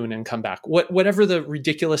a spoon and come back. Whatever the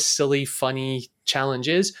ridiculous, silly, funny challenge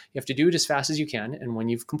is, you have to do it as fast as you can. And when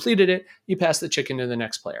you've completed it, you pass the chicken to the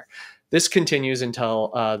next player. This continues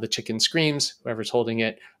until the chicken screams. Whoever's holding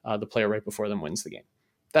it, the player right before them wins the game.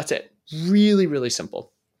 That's it. Really, really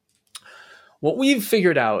simple. What we've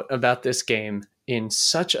figured out about this game in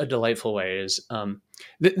such a delightful way is,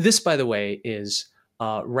 this, by the way, is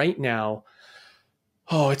right now,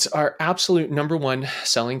 it's our absolute number one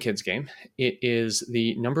selling kids game. It is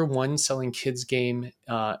the number one selling kids game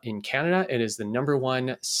in Canada. It is the number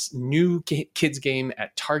one new kids game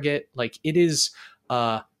at Target. Like, it is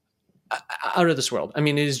out of this world. I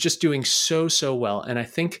mean, it is just doing so well. And I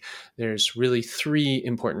think there's really 3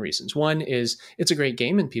 important reasons. One is it's a great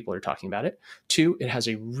game and people are talking about it. 2, it has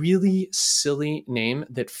a really silly name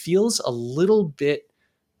that feels a little bit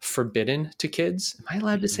forbidden to kids. Am I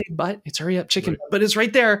allowed to say butt? It's hurry up chicken, right. But it's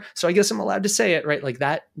right there. So I guess I'm allowed to say it, right? Like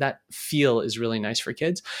that feel is really nice for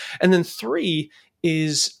kids. And then 3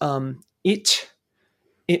 is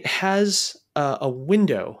it has a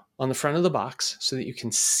window on the front of the box so that you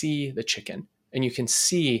can see the chicken, and you can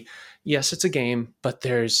see, yes, it's a game, but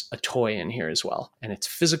there's a toy in here as well. And it's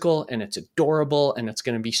physical and it's adorable and it's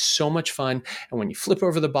going to be so much fun. And when you flip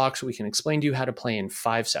over the box, we can explain to you how to play in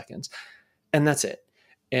 5 seconds. And that's it.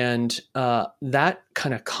 And that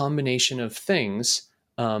kind of combination of things,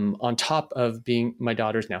 on top of being my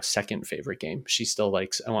daughter's now second favorite game, she still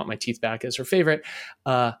likes I Want My Teeth Back as her favorite.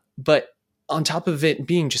 But on top of it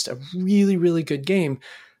being just a really, really good game,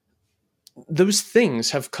 those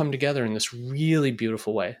things have come together in this really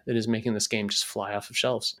beautiful way that is making this game just fly off of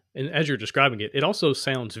shelves. And as you're describing it, it also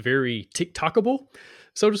sounds very TikTokable,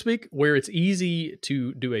 so to speak, where it's easy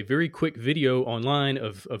to do a very quick video online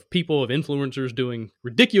of people, of influencers doing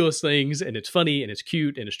ridiculous things, and it's funny and it's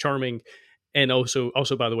cute and it's charming. And also,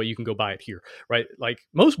 by the way, you can go buy it here, right? Like,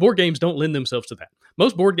 most board games don't lend themselves to that.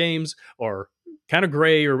 Most board games are kind of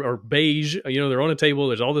gray or beige. They're on a table.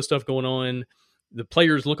 There's all this stuff going on. The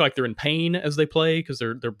players look like they're in pain as they play because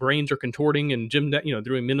their brains are contorting and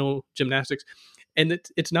doing mental gymnastics. And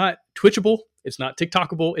it's not twitchable. It's not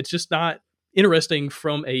TikTokable. It's just not interesting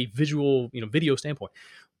from a visual, video standpoint,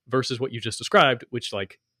 versus what you just described, which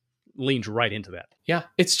like leans right into that. Yeah,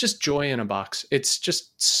 it's just joy in a box. It's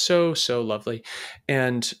just so lovely.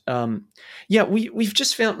 And we've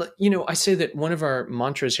just found, I say that one of our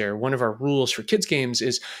mantras here, one of our rules for kids games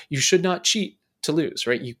is you should not cheat to lose,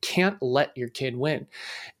 right? You can't let your kid win.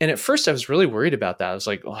 And at first I was really worried about that. I was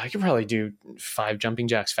like, I could probably do 5 jumping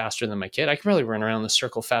jacks faster than my kid. I could probably run around the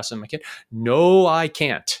circle faster than my kid. No, I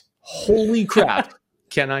can't. Holy crap.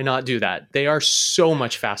 Can I not do that? They are so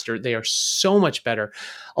much faster. They are so much better.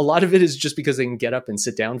 A lot of it is just because they can get up and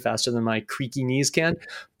sit down faster than my creaky knees can.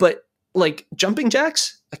 But like jumping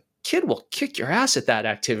jacks, a kid will kick your ass at that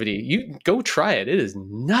activity. You go try it. It is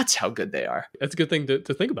nuts how good they are. That's a good thing to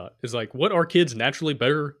think about, is like, what are kids naturally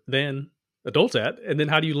better than adults at? And then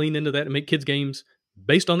how do you lean into that and make kids games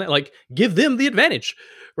based on that? Like, give them the advantage,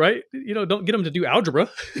 right? Don't get them to do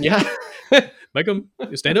algebra. Yeah. Make them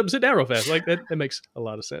stand up and sit down real fast. Like that makes a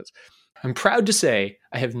lot of sense. I'm proud to say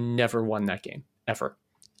I have never won that game, ever.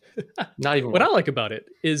 Not even What I like about it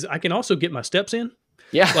is I can also get my steps in.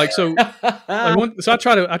 Yeah. Like, so I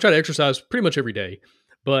try to exercise pretty much every day,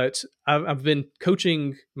 but I've been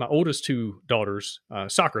coaching my oldest 2 daughters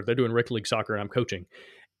soccer. They're doing rec league soccer and I'm coaching.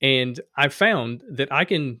 And I found that I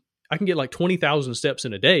can get like 20,000 steps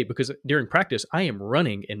in a day, because during practice I am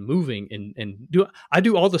running and moving and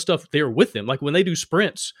do all the stuff there with them. Like when they do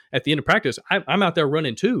sprints at the end of practice, I'm out there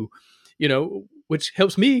running too, which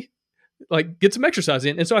helps me like get some exercise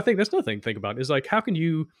in. And so I think that's another thing to think about, is like, how can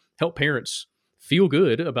you help parents feel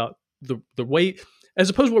good about the way, as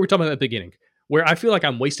opposed to what we were talking about at the beginning, where I feel like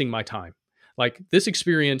I'm wasting my time. Like, this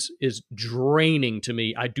experience is draining to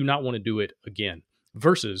me. I do not want to do it again,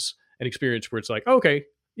 versus an experience where it's like, okay,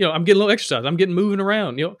 I'm getting a little exercise. I'm getting moving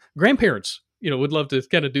around. Grandparents, would love to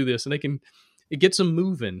kind of do this, and it gets them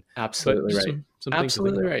moving. Absolutely right. Some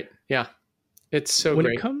Absolutely right. Yeah. It's so when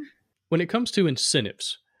great. When it comes to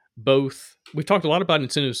incentives, we've talked a lot about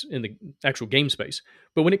incentives in the actual game space,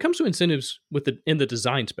 but when it comes to incentives in the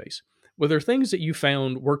design space, were there things that you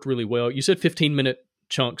found worked really well? You said 15-minute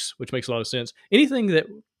chunks, which makes a lot of sense. Anything that,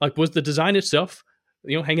 like, was the design itself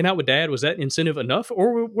hanging out with dad, was that incentive enough,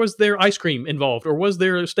 or was there ice cream involved, or was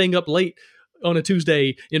there staying up late on a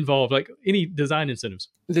Tuesday involved? Like any design incentives?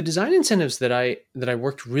 The design incentives that I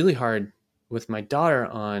worked really hard with my daughter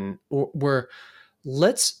on were,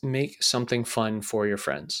 let's make something fun for your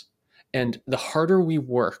friends. And the harder we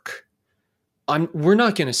work, we're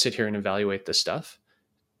not going to sit here and evaluate this stuff.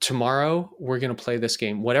 Tomorrow, we're going to play this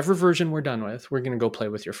game. Whatever version we're done with, we're going to go play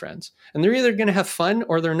with your friends. And they're either going to have fun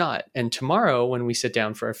or they're not. And tomorrow, when we sit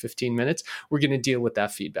down for our 15 minutes, we're going to deal with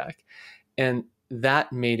that feedback. And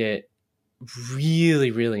that made it really,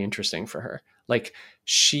 really interesting for her. Like,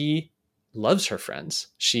 she loves her friends.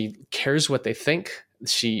 She cares what they think.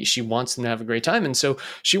 She wants them to have a great time. And so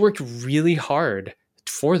she worked really hard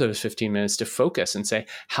for those 15 minutes to focus and say,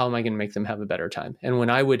 how am I going to make them have a better time? And when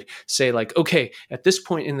I would say, like, okay, at this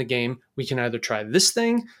point in the game, we can either try this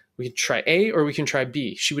thing, we can try A, or we can try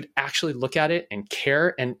B, she would actually look at it and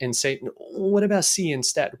care and say, what about C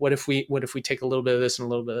instead? What if we take a little bit of this and a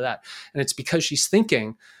little bit of that? And it's because she's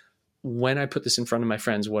thinking, when I put this in front of my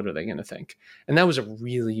friends, what are they going to think? And that was a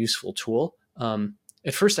really useful tool.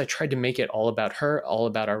 At first, I tried to make it all about her, all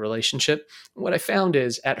about our relationship. What I found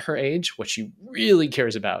is, at her age, what she really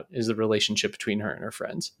cares about is the relationship between her and her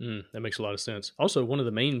friends. That makes a lot of sense. Also, one of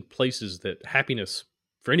the main places that happiness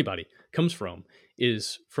for anybody comes from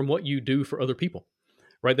is from what you do for other people,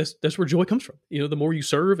 right? That's where joy comes from. The more you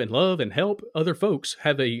serve and love and help other folks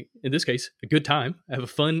have in this case, a good time, have a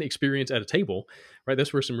fun experience at a table, right?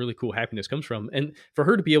 That's where some really cool happiness comes from. And for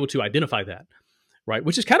her to be able to identify that, right,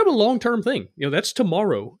 which is kind of a long-term thing. That's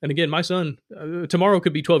tomorrow. And again, my son, tomorrow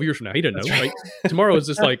could be 12 years from now. He doesn't know, right? Tomorrow is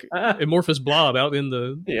just like amorphous blob out in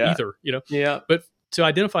the ether, Yeah. But to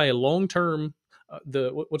identify a long-term,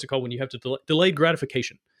 what's it called when you have to delayed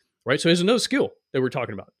gratification, right? So there's another skill that we're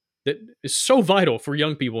talking about that is so vital for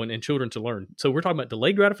young people and children to learn. So we're talking about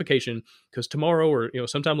delayed gratification, because tomorrow or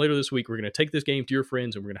sometime later this week, we're going to take this game to your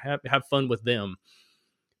friends and we're going to have fun with them,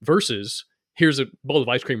 versus here's a bowl of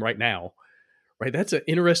ice cream right now. Right, that's an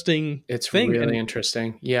interesting thing. Really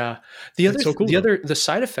interesting. Yeah. The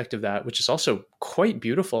side effect of that, which is also quite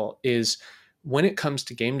beautiful, is when it comes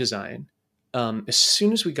to game design, as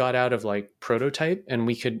soon as we got out of like prototype and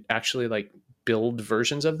we could actually like build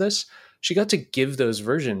versions of this, she got to give those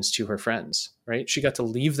versions to her friends, right? She got to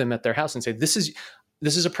leave them at their house and say, this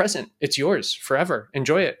is a present. It's yours forever.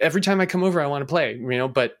 Enjoy it. Every time I come over, I want to play,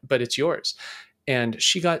 but it's yours. And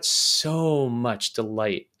she got so much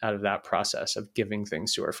delight out of that process of giving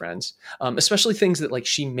things to her friends, especially things that like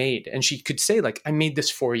she made, and she could say like, I made this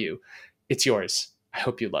for you. It's yours. I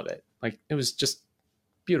hope you love it. Like, it was just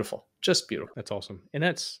beautiful. Just beautiful. That's awesome. And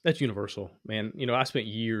that's universal, man. I spent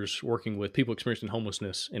years working with people experiencing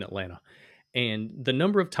homelessness in Atlanta. And the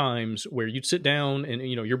number of times where you'd sit down and,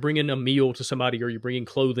 you're bringing a meal to somebody, or you're bringing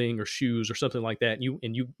clothing or shoes or something like that.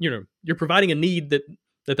 And you're providing a need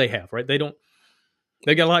that they have, right? They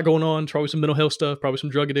got a lot going on, probably some mental health stuff, probably some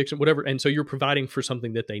drug addiction, whatever. And so you're providing for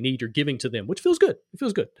something that they need. You're giving to them, which feels good. It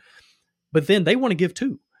feels good. But then they want to give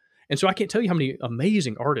too. And so I can't tell you how many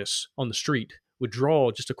amazing artists on the street would draw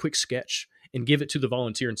just a quick sketch and give it to the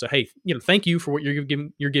volunteer and say, hey, thank you for what you're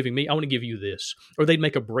giving me. I want to give you this. Or they'd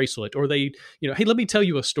make a bracelet, or they, hey, let me tell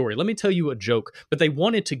you a story. Let me tell you a joke. But they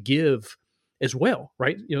wanted to give as well,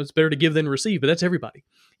 right? It's better to give than receive, but that's everybody.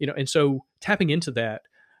 And so tapping into that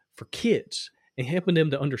for kids and helping them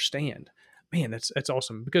to understand, man, that's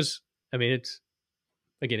awesome. Because it's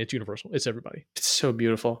universal. It's everybody. It's so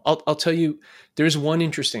beautiful. I'll tell you, there's one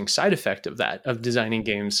interesting side effect of that, of designing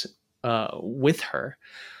games with her,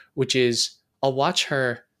 which is I'll watch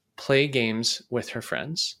her play games with her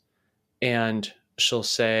friends, and she'll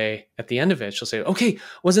say at the end of it, she'll say, okay,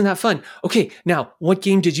 wasn't that fun? Okay, now what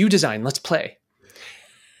game did you design? Let's play.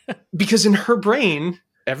 Because in her brain,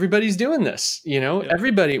 everybody's doing this,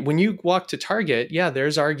 Everybody, when you walk to Target,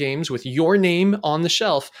 there's our games with your name on the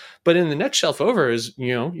shelf, but in the next shelf over is,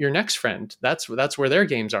 your next friend. That's where their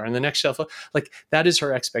games are. And the next shelf, like, that is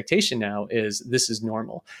her expectation now, is this is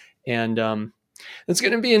normal. And it's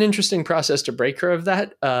going to be an interesting process to break her of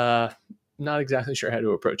that. Not exactly sure how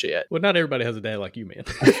to approach it yet. Well, not everybody has a dad like you, man.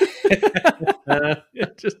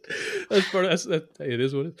 It is what it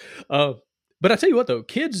is. But I tell you what, though,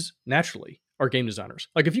 kids naturally are game designers.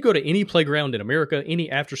 Like, if you go to any playground in America,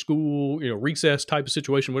 any after school, recess type of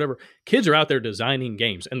situation, whatever, kids are out there designing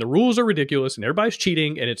games, and the rules are ridiculous, and everybody's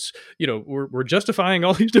cheating, and it's, we're justifying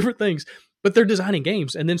all these different things, but they're designing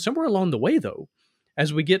games. And then somewhere along the way, though,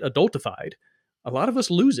 as we get adultified, a lot of us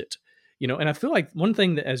lose it, and I feel like one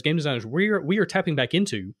thing that as game designers, we are tapping back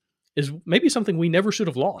into is maybe something we never should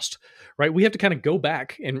have lost, right? We have to kind of go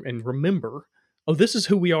back and remember, oh, this is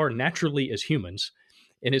who we are naturally as humans.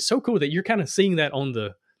 And it's so cool that you're kind of seeing that on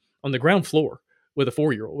the ground floor with a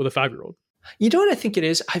 4-year-old, with a 5-year-old. You know what I think it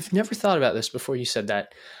is? I've never thought about this before you said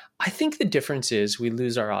that. I think the difference is we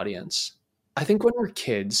lose our audience. I think when we're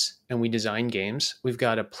kids and we design games, we've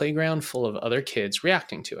got a playground full of other kids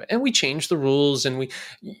reacting to it. And we change the rules and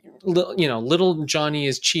little Johnny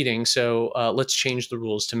is cheating. So let's change the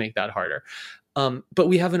rules to make that harder. But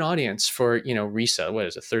we have an audience for, Risa, what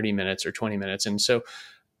is it, 30 minutes or 20 minutes. And so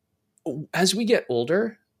as we get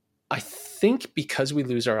older, I think because we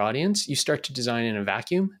lose our audience, you start to design in a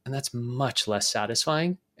vacuum, and that's much less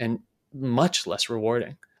satisfying and much less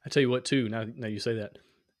rewarding. I tell you what, too. Now you say that,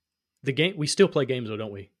 the game, we still play games, though,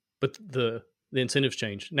 don't we? But the incentives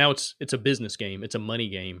change. Now it's a business game. It's a money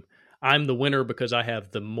game. I'm the winner because I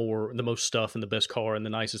have the most stuff and the best car and the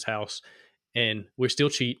nicest house, and we still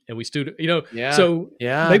cheat and we still, Yeah. So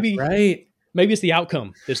Yeah. maybe right. Maybe it's the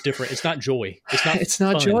outcome that's different. It's not joy. It's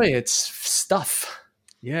not fun. joy. It's stuff.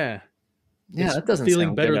 Yeah. Yeah, that doesn't feeling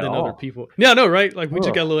sound better good than at all. other people. Yeah, no, right? Like we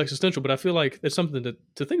just got a little existential, but I feel like it's something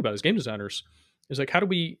to think about as game designers. Is like how do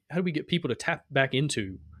we get people to tap back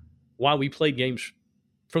into why we played games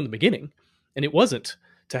from the beginning? And it wasn't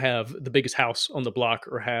to have the biggest house on the block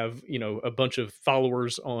or have, a bunch of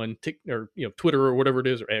followers on Twitter or whatever it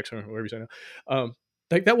is, or X or whatever you say now.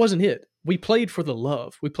 Like that wasn't it. We played for the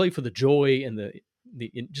love. We played for the joy and the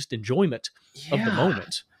just enjoyment of the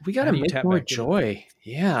moment. We got to make more joy.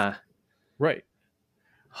 Yeah. Right.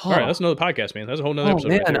 All right. That's another podcast, man. That's a whole nother episode.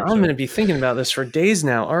 Man, right there, I'm going to be thinking about this for days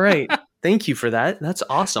now. All right. Thank you for that. That's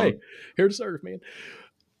awesome. Hey, here to serve, man.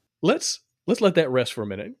 Let's let that rest for a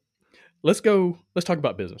minute. Let's talk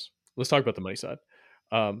about business. Let's talk about the money side.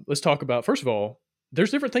 Let's talk about, first of all,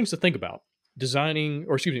 there's different things to think about.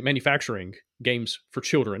 Manufacturing games for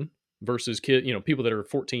children versus people that are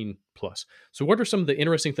 14 plus. So what are some of the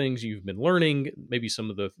interesting things you've been learning? Maybe some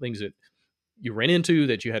of the things that you ran into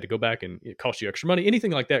that you had to go back and it cost you extra money,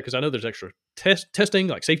 anything like that? Because I know there's extra testing,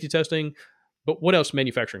 like safety testing, but what else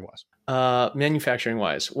manufacturing wise?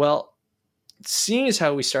 Well, seeing as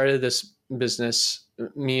how we started this business,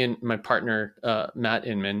 me and my partner, Matt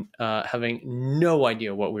Inman, having no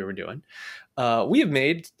idea what we were doing, we have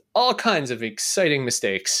made all kinds of exciting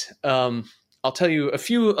mistakes. I'll tell you a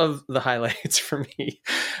few of the highlights for me.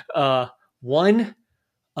 One,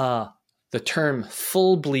 the term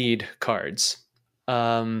full bleed cards.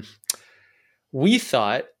 We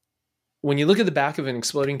thought when you look at the back of an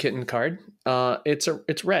Exploding Kitten card,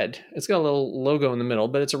 it's red. It's got a little logo in the middle,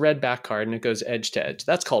 but it's a red back card and it goes edge to edge.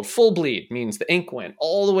 That's called full bleed, means the ink went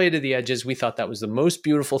all the way to the edges. We thought that was the most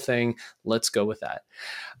beautiful thing. Let's go with that.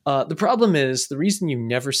 The problem is the reason you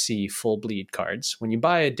never see full bleed cards, when you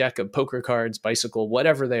buy a deck of poker cards, bicycle,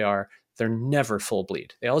 whatever they are, they're never full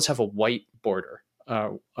bleed. They always have a white border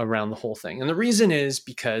around the whole thing. And the reason is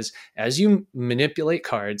because as you manipulate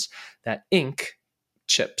cards, that ink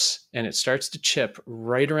chips and it starts to chip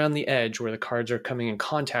right around the edge where the cards are coming in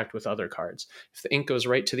contact with other cards. If the ink goes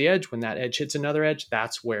right to the edge, when that edge hits another edge,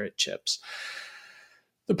 that's where it chips.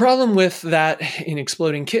 The problem with that in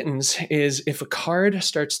Exploding Kittens is if a card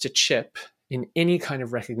starts to chip in any kind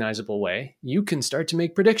of recognizable way, you can start to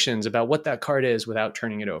make predictions about what that card is without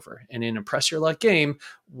turning it over. And in a press your luck game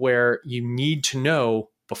where you need to know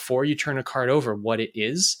before you turn a card over what it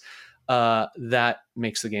is, that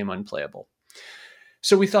makes the game unplayable.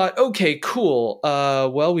 So we thought, okay, cool.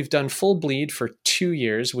 Well, we've done full bleed for 2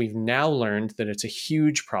 years. We've now learned that it's a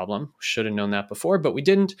huge problem. Should have known that before, but we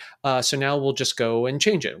didn't. So now we'll just go and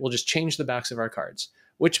change it. We'll just change the backs of our cards,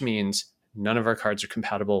 which means none of our cards are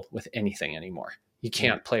compatible with anything anymore. You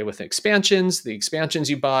can't play with expansions. The expansions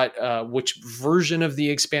you bought, which version of the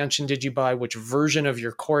expansion did you buy? Which version of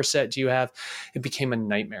your core set do you have? It became a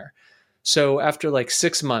nightmare. So after like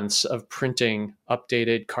 6 months of printing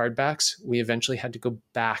updated card backs, we eventually had to go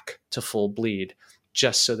back to full bleed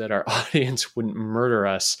just so that our audience wouldn't murder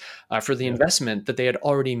us for the investment that they had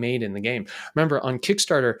already made in the game. Remember, on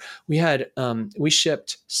Kickstarter, we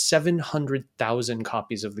shipped 700,000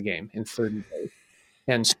 copies of the game in 30 days.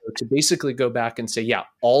 And so to basically go back and say, yeah,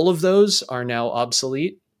 all of those are now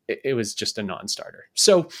obsolete, it was just a non-starter.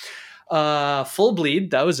 So full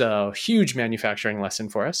bleed, that was a huge manufacturing lesson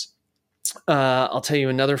for us. I'll tell you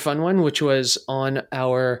another fun one, which was on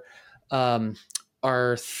our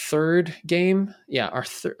third game. Yeah,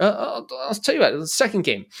 I'll tell you about it. The second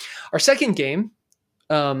game. Our second game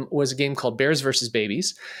was a game called Bears versus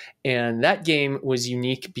Babies, and that game was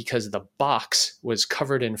unique because the box was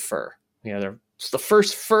covered in fur. Yeah, it's the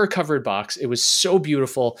first fur-covered box. It was so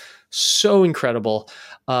beautiful, so incredible.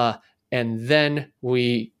 And then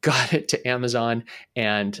we got it to Amazon,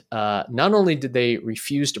 and not only did they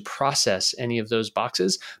refuse to process any of those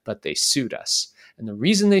boxes, but they sued us. And the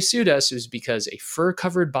reason they sued us is because a fur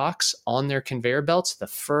covered box on their conveyor belts, the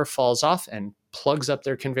fur falls off and plugs up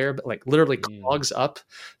their conveyor, like literally clogs up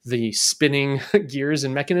the spinning gears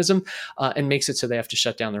and mechanism, and makes it so they have to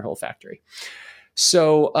shut down their whole factory.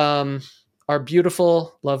 So our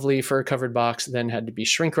beautiful, lovely fur covered box then had to be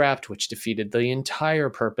shrink wrapped, which defeated the entire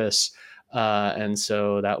purpose. And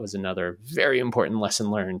so that was another very important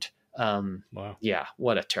lesson learned. Wow. Yeah,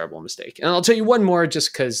 what a terrible mistake. And I'll tell you one more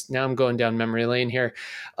just because now I'm going down memory lane here.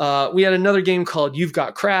 We had another game called You've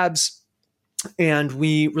Got Crabs, and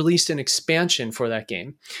we released an expansion for that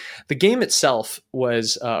game. The game itself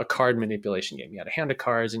was a card manipulation game. You had a hand of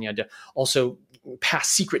cards, and you had to also pass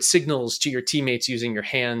secret signals to your teammates using your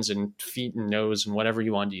hands and feet and nose and whatever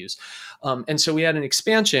you wanted to use. And so we had an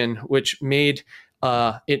expansion which made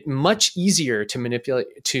it much easier to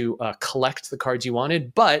manipulate, to collect the cards you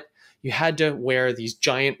wanted, but you had to wear these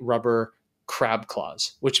giant rubber crab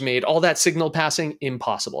claws, which made all that signal passing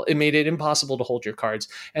impossible. It made it impossible to hold your cards,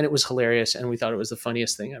 and it was hilarious, and we thought it was the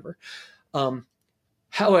funniest thing ever.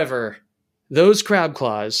 However, those crab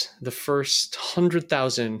claws, the first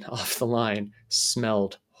 100,000 off the line,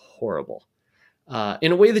 smelled horrible.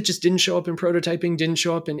 In a way that just didn't show up in prototyping, didn't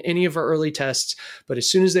show up in any of our early tests. But as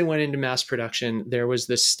soon as they went into mass production, there was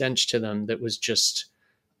this stench to them that was just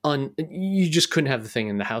you just couldn't have the thing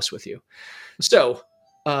in the house with you. So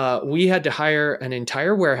we had to hire an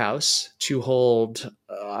entire warehouse to hold,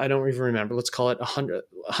 I don't even remember, let's call it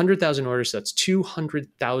 100,000 orders. So that's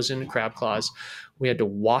 200,000 crab claws. We had to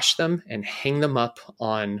wash them and hang them up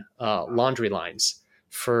on laundry lines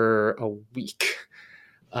for a week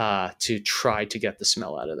to try to get the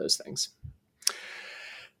smell out of those things.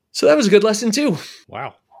 So that was a good lesson too.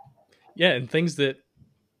 Wow. Yeah. And things that,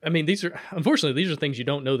 I mean, these are things you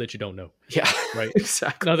don't know that you don't know. Yeah, right.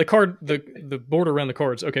 Exactly. Now the border around the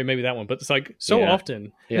cards, okay, maybe that one, but it's like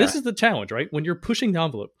often. Yeah. This is the challenge, right? When you're pushing the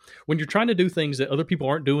envelope, when you're trying to do things that other people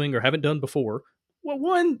aren't doing or haven't done before. Well,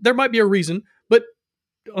 one, there might be a reason, but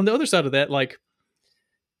on the other side of that, like,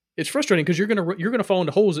 it's frustrating because you're gonna fall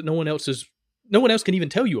into holes that no one else can even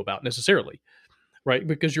tell you about necessarily, right?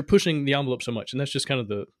 Because you're pushing the envelope so much, and that's just kind of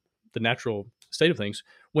the natural state of things.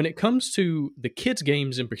 When it comes to the kids'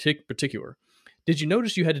 games in particular, did you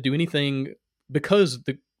notice you had to do anything because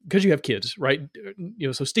you have kids, right?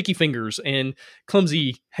 So sticky fingers and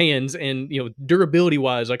clumsy hands, and durability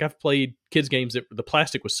wise, like I've played kids games that the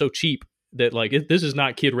plastic was so cheap that like this is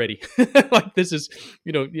not kid ready. Like this is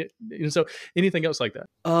so anything else like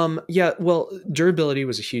that? Yeah, well, durability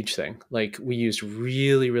was a huge thing. Like we used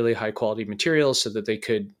really, really high quality materials so that they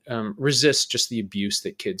could resist just the abuse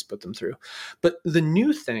that kids put them through. But the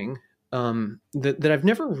new thing that I've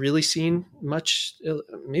never really seen much,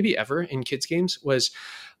 maybe ever in kids games was,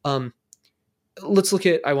 let's look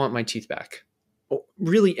at I Want My Teeth Back.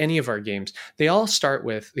 Really, any of our games, they all start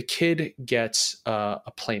with the kid gets a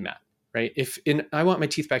playmat. Right? If in I Want My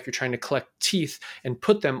Teeth Back, you're trying to collect teeth and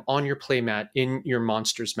put them on your playmat in your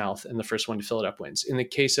monster's mouth, and the first one to fill it up wins. In the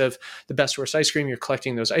case of the Best Worst Ice Cream, you're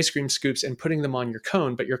collecting those ice cream scoops and putting them on your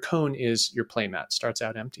cone, but your cone is your playmat, starts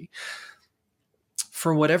out empty.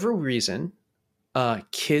 For whatever reason,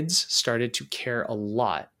 kids started to care a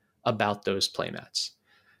lot about those playmats.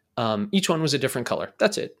 Each one was a different color.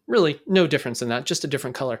 That's it. Really, no difference in that, just a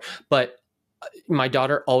different color. But my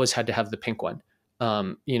daughter always had to have the pink one.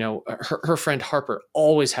 Her friend Harper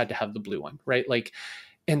always had to have the blue one, right? Like,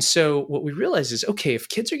 and so what we realized is, okay, if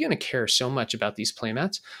kids are going to care so much about these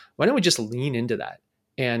playmats, why don't we just lean into that?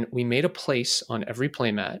 And we made a place on every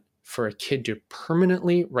playmat for a kid to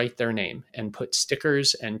permanently write their name and put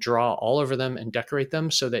stickers and draw all over them and decorate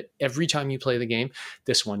them so that every time you play the game,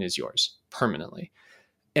 this one is yours permanently.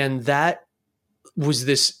 And that was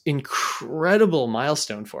this incredible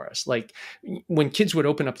milestone for us. Like when kids would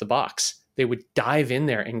open up the box, they would dive in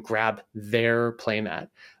there and grab their playmat.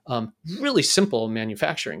 Really simple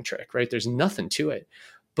manufacturing trick, right? There's nothing to it,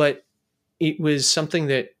 but it was something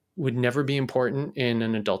that would never be important in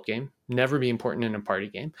an adult game, never be important in a party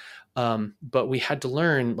game. But we had to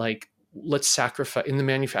learn, like, let's sacrifice in the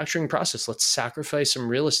manufacturing process, let's sacrifice some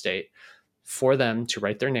real estate for them to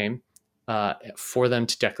write their name, for them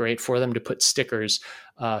to decorate, for them to put stickers,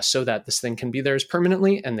 so that this thing can be theirs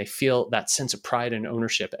permanently, and they feel that sense of pride and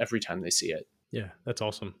ownership every time they see it. Yeah, that's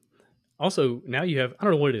awesome. Also, now you have, I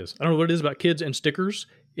don't know what it is. I don't know what it is about kids and stickers.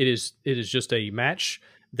 It is just a match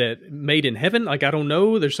that made in heaven. Like, I don't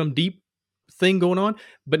know, there's some deep thing going on,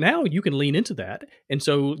 but now you can lean into that. And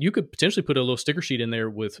so you could potentially put a little sticker sheet in there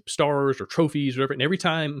with stars or trophies or whatever. And every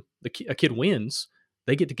time a kid wins,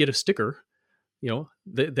 they get to get a sticker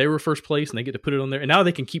they were first place and they get to put it on there, and now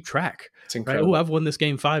they can keep track. It's Right? Oh, incredible. I've won this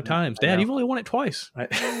game 5 times. I Dad, know. you've only won it twice. I,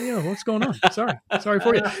 What's going on? Sorry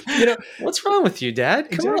for you. You know, What's wrong with you, Dad?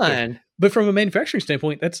 Come exactly. on. But from a manufacturing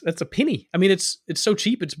standpoint, that's a penny. I mean, it's so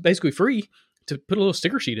cheap. It's basically free to put a little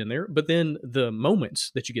sticker sheet in there. But then the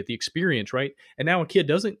moments that you get, the experience, right? And now a kid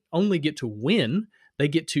doesn't only get to win; they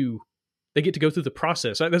get to go through the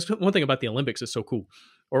process. That's one thing about the Olympics that's so cool.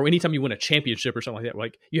 Or anytime you win a championship or something like that,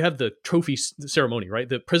 like you have the trophy ceremony, right?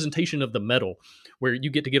 The presentation of the medal, where you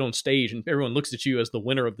get to get on stage and everyone looks at you as the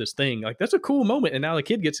winner of this thing. Like that's a cool moment. And now the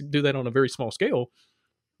kid gets to do that on a very small scale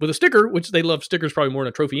with a sticker, which they love stickers probably more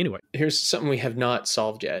than a trophy anyway. Here's something we have not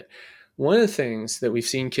solved yet. One of the things that we've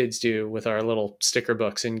seen kids do with our little sticker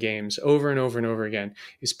books in games over and over and over again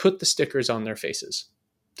is put the stickers on their faces.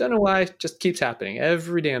 Don't know why, just keeps happening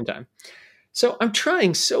every damn time. So I'm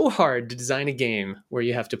trying so hard to design a game where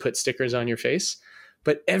you have to put stickers on your face,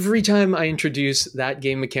 but every time I introduce that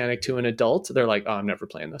game mechanic to an adult, they're like, "Oh, I'm never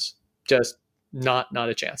playing this. Just not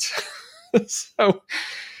a chance."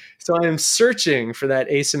 So I am searching for that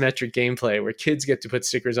asymmetric gameplay where kids get to put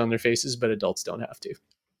stickers on their faces, but adults don't have to.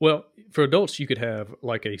 Well, for adults, you could have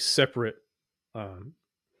like a separate, not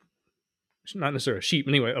necessarily a sheet,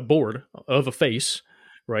 but anyway, a board of a face,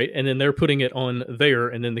 right? And then they're putting it on there,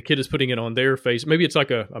 and then the kid is putting it on their face. Maybe it's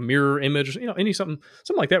like a mirror image, something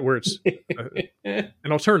like that, where it's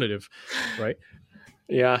an alternative, right?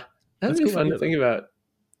 Yeah, that'd be fun to think about.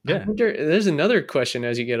 Yeah. There's another question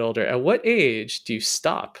as you get older. At what age do you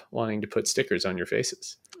stop wanting to put stickers on your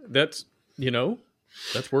faces? That's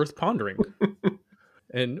worth pondering.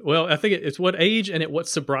 And well, I think it's what age and at what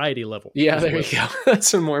sobriety level. Yeah, there you go.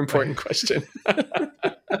 That's a more important question.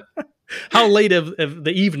 How late of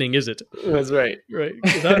the evening is it? That's right. Right.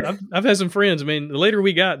 I've had some friends. I mean, the later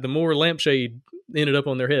we got, the more lampshade ended up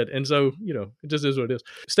on their head. And so, it just is what it is.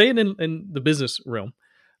 Staying in the business realm,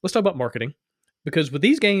 let's talk about marketing. Because with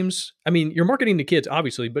these games, I mean, you're marketing to kids,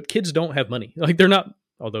 obviously, but kids don't have money. Like they're not,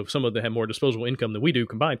 although some of them have more disposable income than we do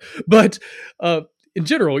combined. But in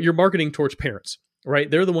general, you're marketing towards parents, right?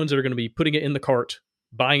 They're the ones that are going to be putting it in the cart,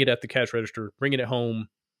 buying it at the cash register, bringing it home,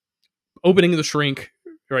 opening the shrink,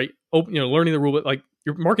 right? Learning the rule, but like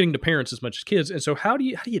you're marketing to parents as much as kids. And so how do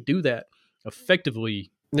you do that effectively?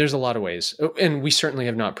 There's a lot of ways, and we certainly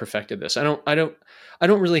have not perfected this. I don't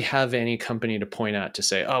really have any company to point at to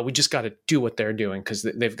say, "Oh, we just got to do what they're doing because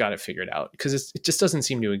they've got it figured out." Because it just doesn't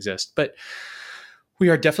seem to exist. But we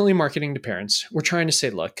are definitely marketing to parents. We're trying to say,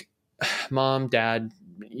 "Look, mom, dad,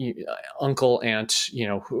 uncle, aunt,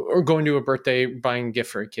 or going to a birthday, buying a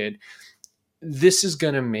gift for a kid. This is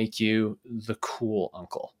going to make you the cool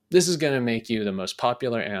uncle. This is going to make you the most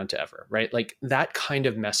popular aunt ever, right?" Like that kind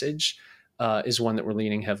of message. Is one that we're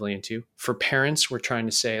leaning heavily into. For parents, we're trying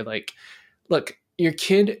to say, like, look, your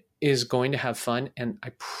kid is going to have fun, and I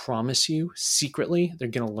promise you, secretly, they're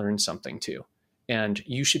going to learn something too. And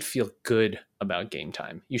you should feel good about game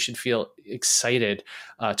time. You should feel excited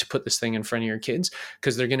to put this thing in front of your kids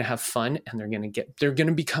because they're going to have fun and they're going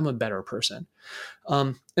to become a better person.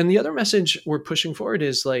 And the other message we're pushing forward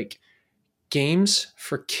is like, games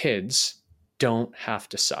for kids don't have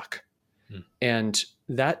to suck. And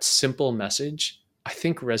that simple message, I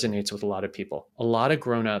think, resonates with a lot of people. A lot of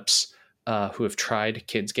grownups who have tried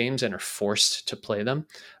kids' games and are forced to play them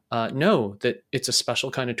know that it's a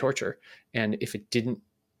special kind of torture. And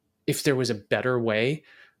if there was a better way,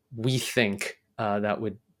 we think that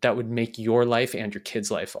would make your life and your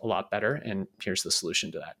kid's life a lot better. And here's the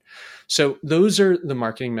solution to that. So those are the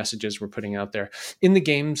marketing messages we're putting out there. In the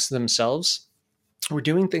games themselves, we're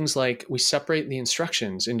doing things like we separate the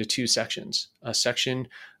instructions into 2 sections. A section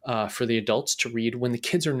for the adults to read when the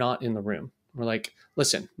kids are not in the room. We're like,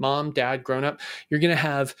 listen, mom, dad, grown up, you're going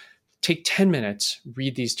to take 10 minutes,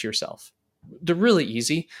 read these to yourself. They're really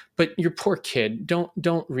easy, but your poor kid, don't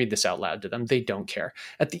read this out loud to them. They don't care.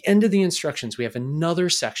 At the end of the instructions, we have another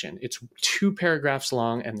section. It's 2 paragraphs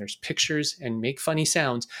long and there's pictures and make funny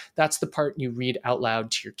sounds. That's the part you read out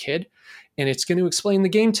loud to your kid. And it's going to explain the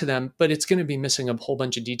game to them, but it's going to be missing a whole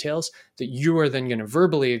bunch of details that you are then going to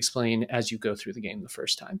verbally explain as you go through the game the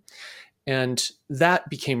first time. And that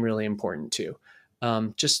became really important too.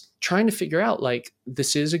 Just trying to figure out, like,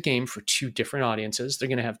 this is a game for 2 different audiences. They're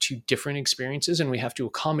going to have 2 different experiences, and we have to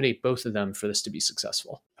accommodate both of them for this to be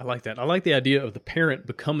successful. I like that. I like the idea of the parent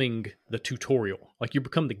becoming the tutorial. Like you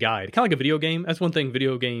become the guide, kind of like a video game. That's one thing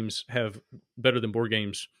video games have better than board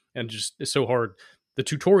games, and just it's so hard. The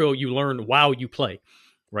tutorial you learn while you play,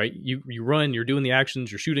 right? You run, you're doing the actions,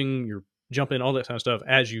 you're shooting, you're jumping, all that kind of stuff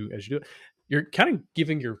as you do it. You're kind of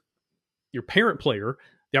giving your parent player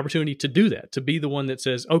the opportunity to do that, to be the one that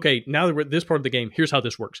says, okay, now that we're at this part of the game, here's how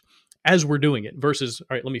this works. as we're doing it versus,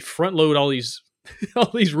 all right, let me front load all these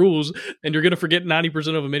all these rules and you're going to forget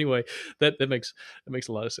 90% of them anyway. That makes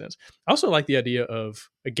a lot of sense. I also like the idea of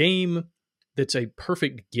a game that's a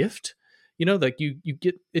perfect gift. Like you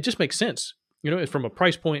get, it just makes sense, from a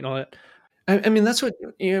price point and all that. I mean, that's what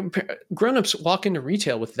grown-ups walk into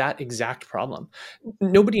retail with, that exact problem.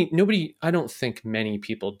 Nobody, I don't think many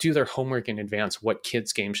people do their homework in advance. What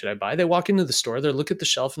kids game should I buy? They walk into the store, they look at the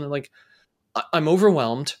shelf and they're like, I'm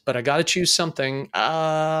overwhelmed, but I got to choose something.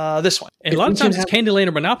 This one. And a lot of times it's Candyland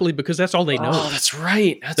or Monopoly because that's all they know. Oh, that's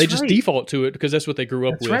right. They just default to it because that's what they grew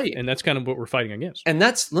up with. Right. And that's kind of what we're fighting against. And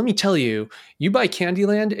let me tell you, you buy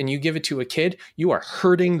Candyland and you give it to a kid, you are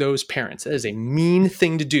hurting those parents. That is a mean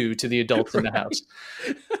thing to do to the adults in the house.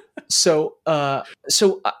 So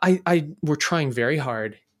we're trying very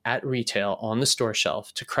hard at retail on the store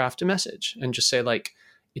shelf to craft a message and just say, like,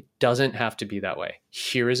 it doesn't have to be that way.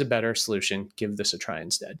 Here is a better solution. Give this a try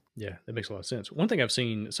instead. Yeah, that makes a lot of sense. One thing I've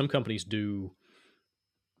seen some companies do,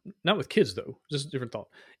 not with kids though, just a different thought,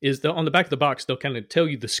 is on the back of the box, they'll kind of tell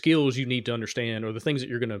you the skills you need to understand or the things that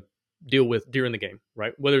you're going to deal with during the game,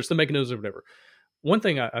 right? Whether it's the mechanism or whatever. One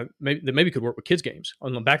thing that maybe could work with kids games,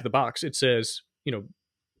 on the back of the box, it says,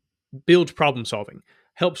 builds problem solving,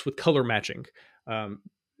 helps with color matching,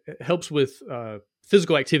 helps with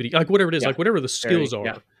physical activity, like whatever it is, like whatever the skills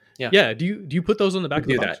are. Yeah. Do you put those on the back of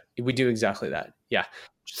the box? We do exactly that. Yeah.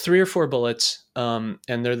 3 or 4 bullets. And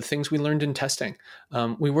they're the things we learned in testing.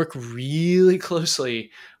 We work really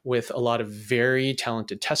closely with a lot of very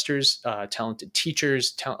talented testers, talented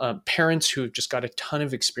teachers, parents who have just got a ton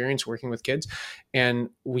of experience working with kids. And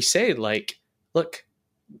we say, like, look,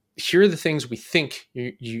 here are the things we think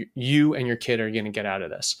you and your kid are going to get out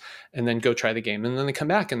of this, and then go try the game. And then they come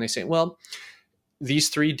back and they say, well, these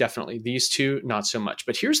 3 definitely, these 2 not so much,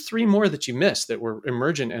 but here's 3 more that you missed that were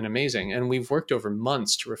emergent and amazing. And we've worked over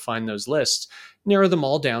months to refine those lists, narrow them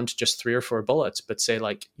all down to just 3 or 4 bullets, but say,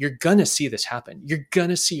 like, you're gonna see this happen. You're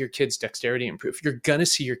gonna see your kids' dexterity improve. You're gonna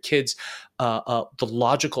see your kids the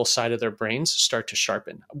logical side of their brains start to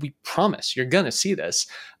sharpen. We promise you're gonna see this,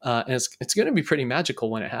 and it's gonna be pretty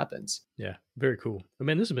magical when it happens. Yeah, very cool. I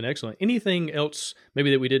mean, this has been excellent. Anything else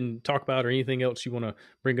maybe that we didn't talk about, or anything else you want to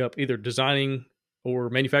bring up, either designing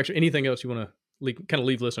or manufacture, anything else you want to kind of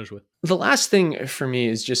leave listeners with? The last thing for me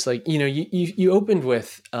is just, like, you opened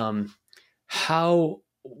with how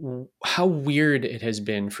weird it has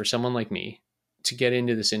been for someone like me to get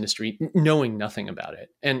into this industry knowing nothing about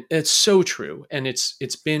it. And it's so true. And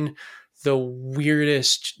it's been the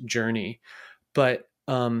weirdest journey. But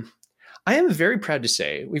I am very proud to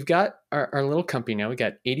say we've got our little company now. We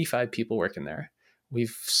got 85 people working there.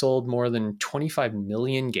 We've sold more than 25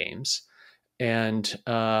 million games. And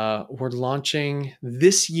we're launching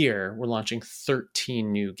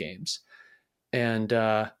 13 new games. And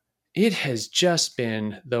it has just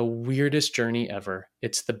been the weirdest journey ever.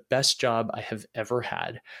 It's the best job I have ever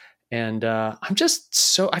had. And I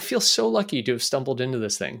feel so lucky to have stumbled into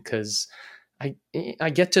this thing, because I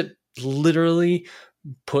get to literally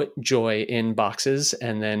put joy in boxes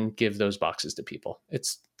and then give those boxes to people.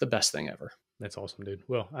 It's the best thing ever. That's awesome, dude.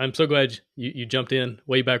 Well, I'm so glad you jumped in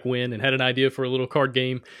way back when and had an idea for a little card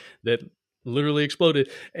game that literally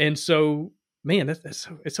exploded. And so, man, it's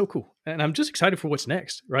so cool. And I'm just excited for what's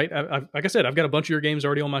next, right? Like I said, I've got a bunch of your games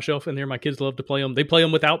already on my shelf in there. My kids love to play them. They play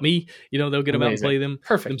them without me. They'll get them out and play them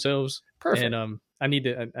themselves. Perfect. And I need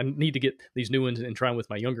to get these new ones and try them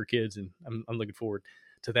with my younger kids. And I'm looking forward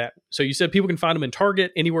to that. So you said people can find them in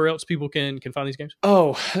Target. Anywhere else people can find these games?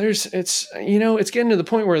 Oh, it's getting to the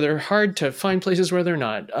point where they're hard to find places where they're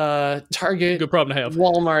not. Target, good problem to have.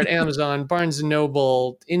 Walmart, Amazon, Barnes and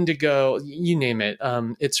Noble, Indigo, you name it.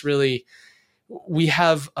 It's really, we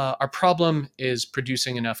have our problem is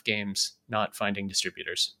producing enough games, not finding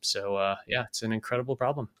distributors. So yeah, it's an incredible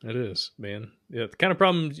problem. It is, man. Yeah, the kind of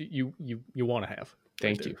problems you want to have.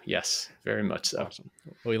 Thank you. Yes, very much so. Awesome.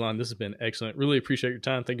 Well, Elan, this has been excellent. Really appreciate your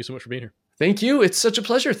time. Thank you so much for being here. Thank you. It's such a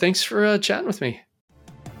pleasure. Thanks for chatting with me.